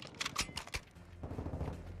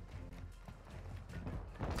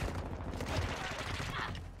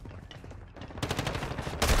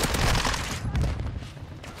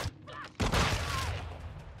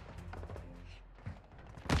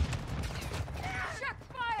 Check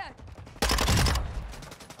fire.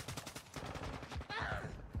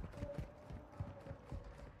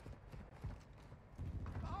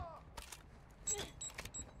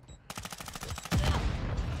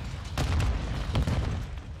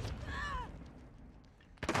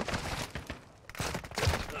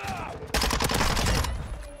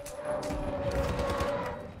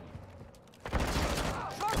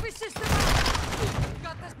 Trophy system.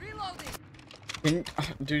 Got this reloading.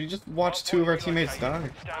 Dude, you just watched two of our teammates die.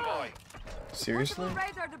 Stand by. Seriously? Portable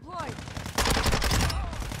radar deployed.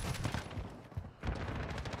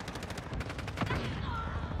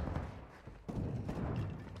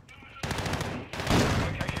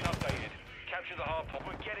 Location updated. Capture the hard point.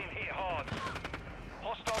 We're getting hit hard.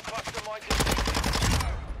 Hostile cluster mine detected.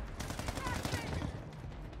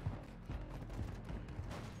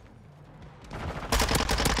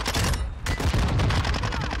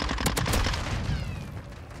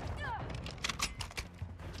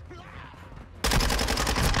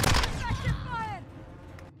 Effective fire.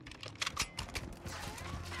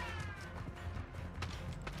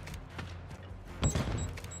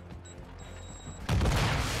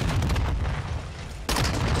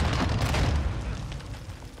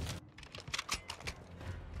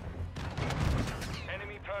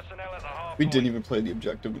 Enemy personnel at the hard We point. didn't even play the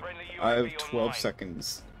objective. Friendly I have UAV 12 online.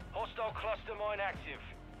 seconds. Hostile cluster mine active.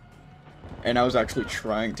 And I was actually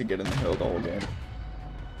trying to get in the hill the whole game.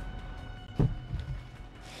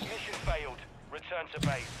 Mission failed. Return to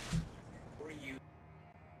base.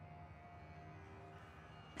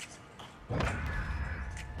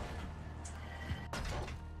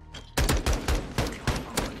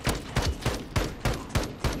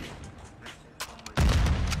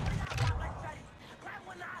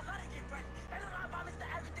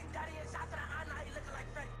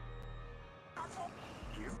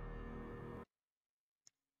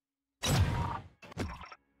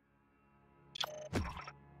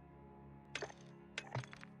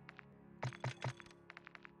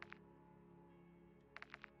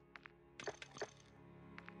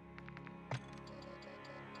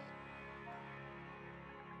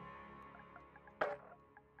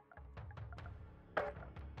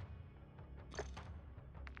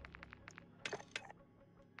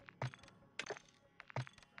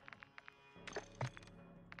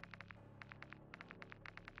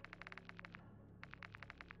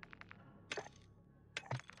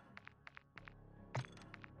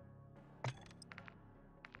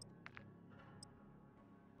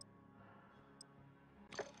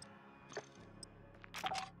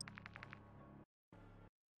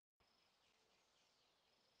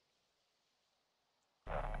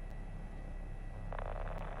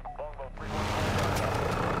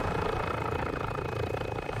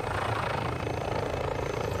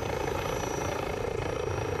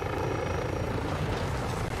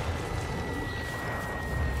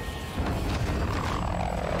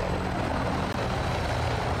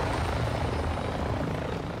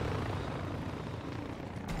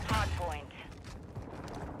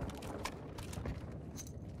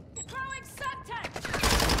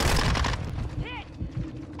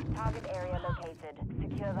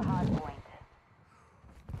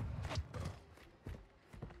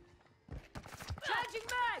 Changing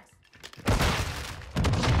mags!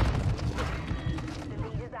 The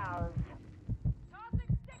lead is ours.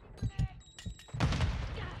 Tossing sticky grenade!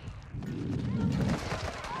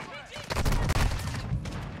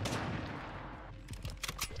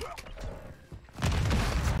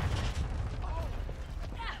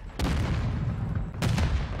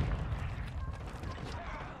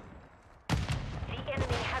 The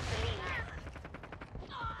enemy has the lead.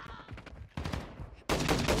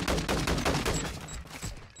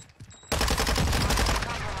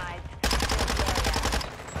 Compromised.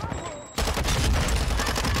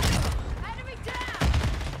 Enemy down!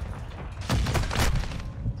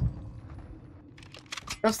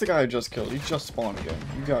 That's the guy I just killed. He just spawned again.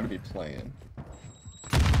 You gotta be playing.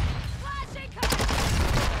 Flashing cover!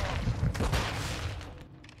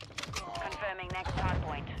 Confirming next hard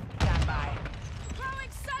point. Stand by. Throwing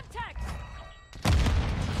Semtex!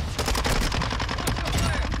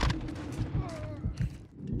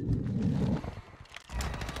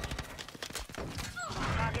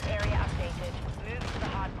 Target area updated. Move to the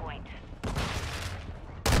hard point.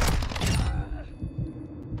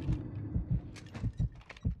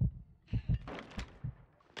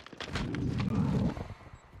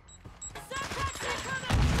 Semtex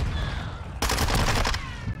incoming!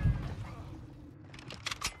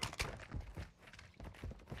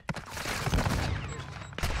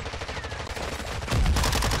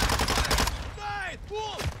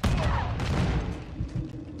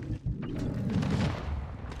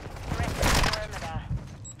 Threat to the perimeter.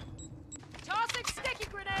 Tossing sticky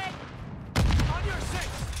grenade! On your six!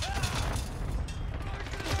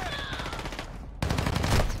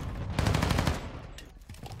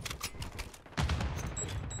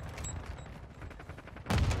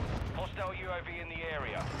 Hostile UAV in the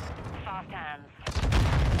area. Fast hands.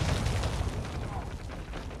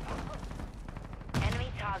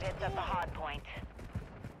 Enemy targets at the hard point.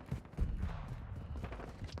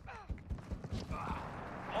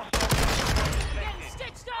 Hostile UAV Getting detected.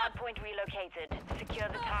 stitched Hard up! point relocated. Secure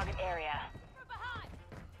the target area. From behind!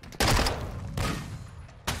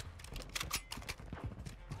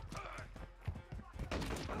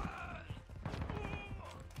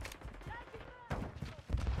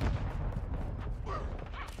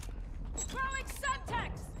 Throwing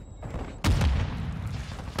Semtex!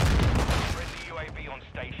 Friendly UAV on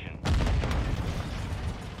station.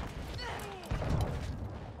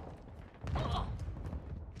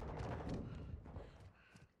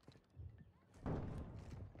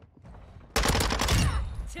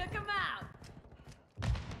 Took him out!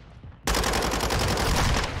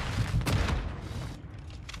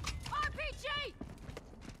 RPG!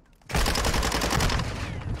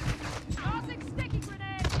 Tossing sticky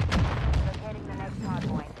grenade! Locating the next hard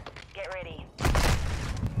point. Get ready.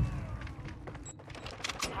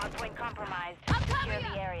 Hard point compromised. I'm Secure coming the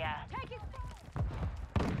up. area. Take it!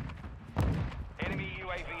 Enemy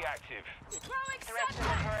UAV active. Throwing Threat to the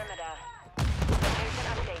Semtex! perimeter. Location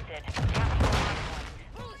updated. Capture the hard point.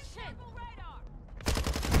 Bullshit! Radar!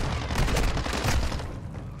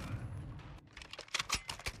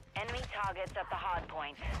 Enemy targets at the hard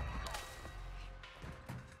point.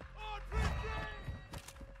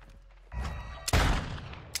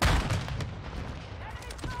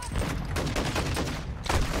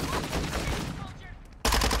 Soldier!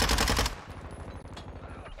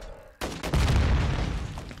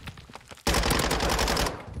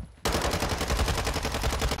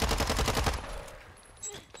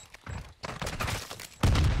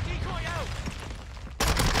 Decoy out!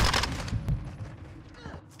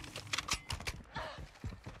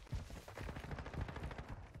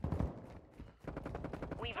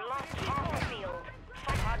 We've lost half the field.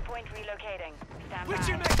 Hard point relocating. Stand Which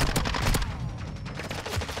you by. make?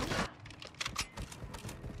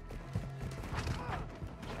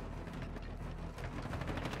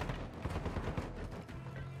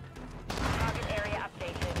 Target area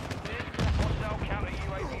updated. Move to the hostile counter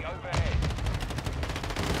UAV overhead.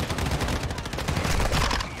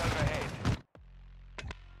 UAV overhead.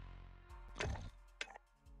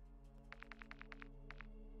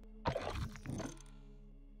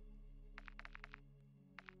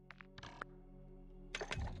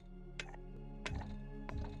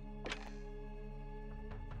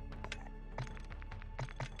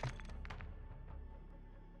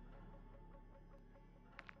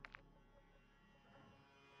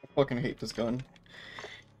 I fucking hate this gun.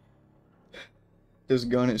 This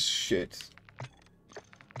gun is shit.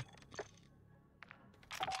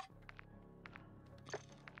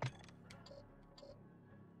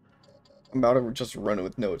 I'm about to just run it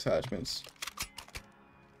with no attachments.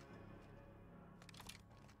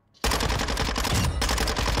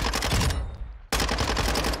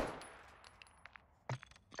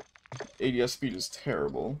 ADS speed is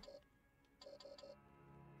terrible.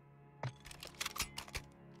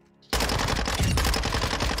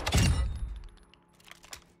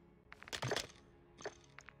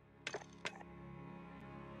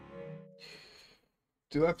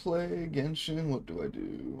 Do I play Genshin? What do I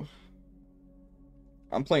do?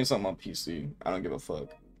 I'm playing something on PC. I don't give a fuck.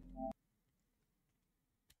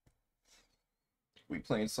 We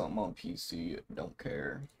playing something on PC. Don't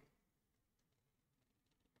care.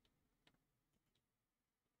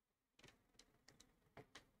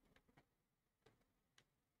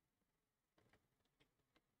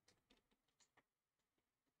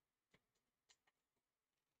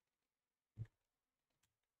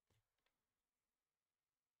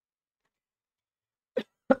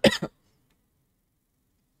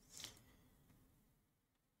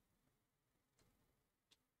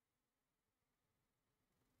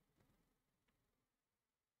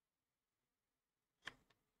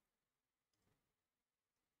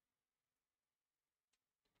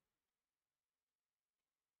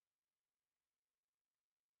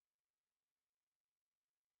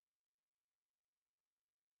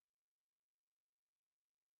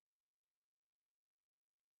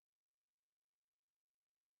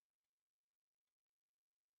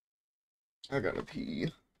 I gotta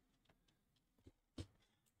pee.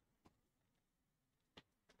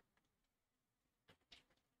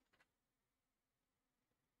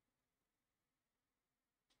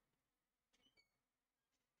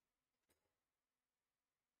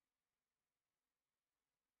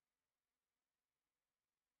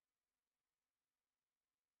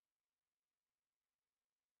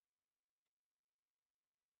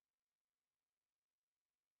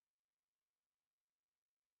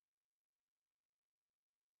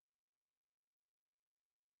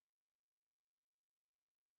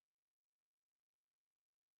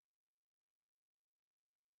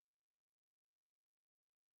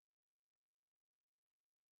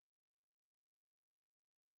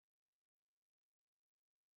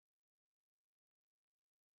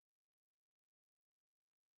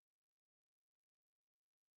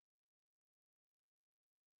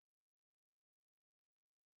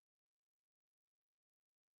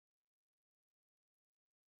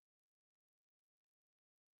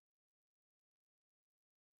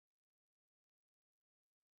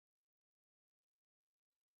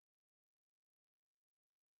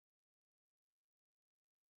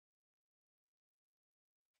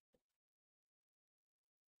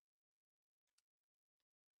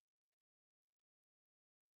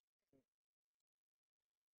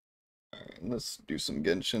 Let's do some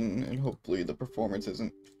Genshin, and hopefully the performance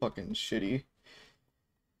isn't fucking shitty.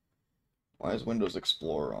 Why is Windows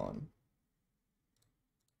Explorer on?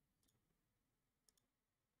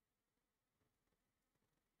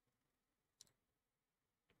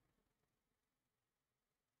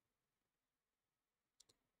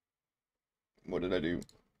 What did I do?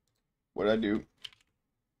 What did I do?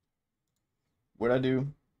 What did I do?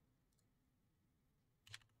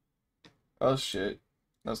 Oh shit.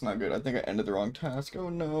 That's not good. I think I ended the wrong task. Oh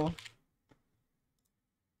no.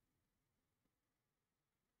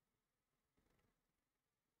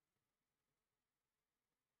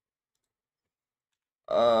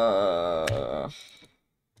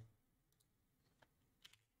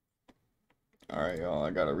 Alright, y'all.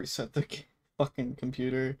 I gotta reset the fucking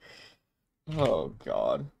computer. Oh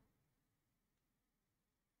god.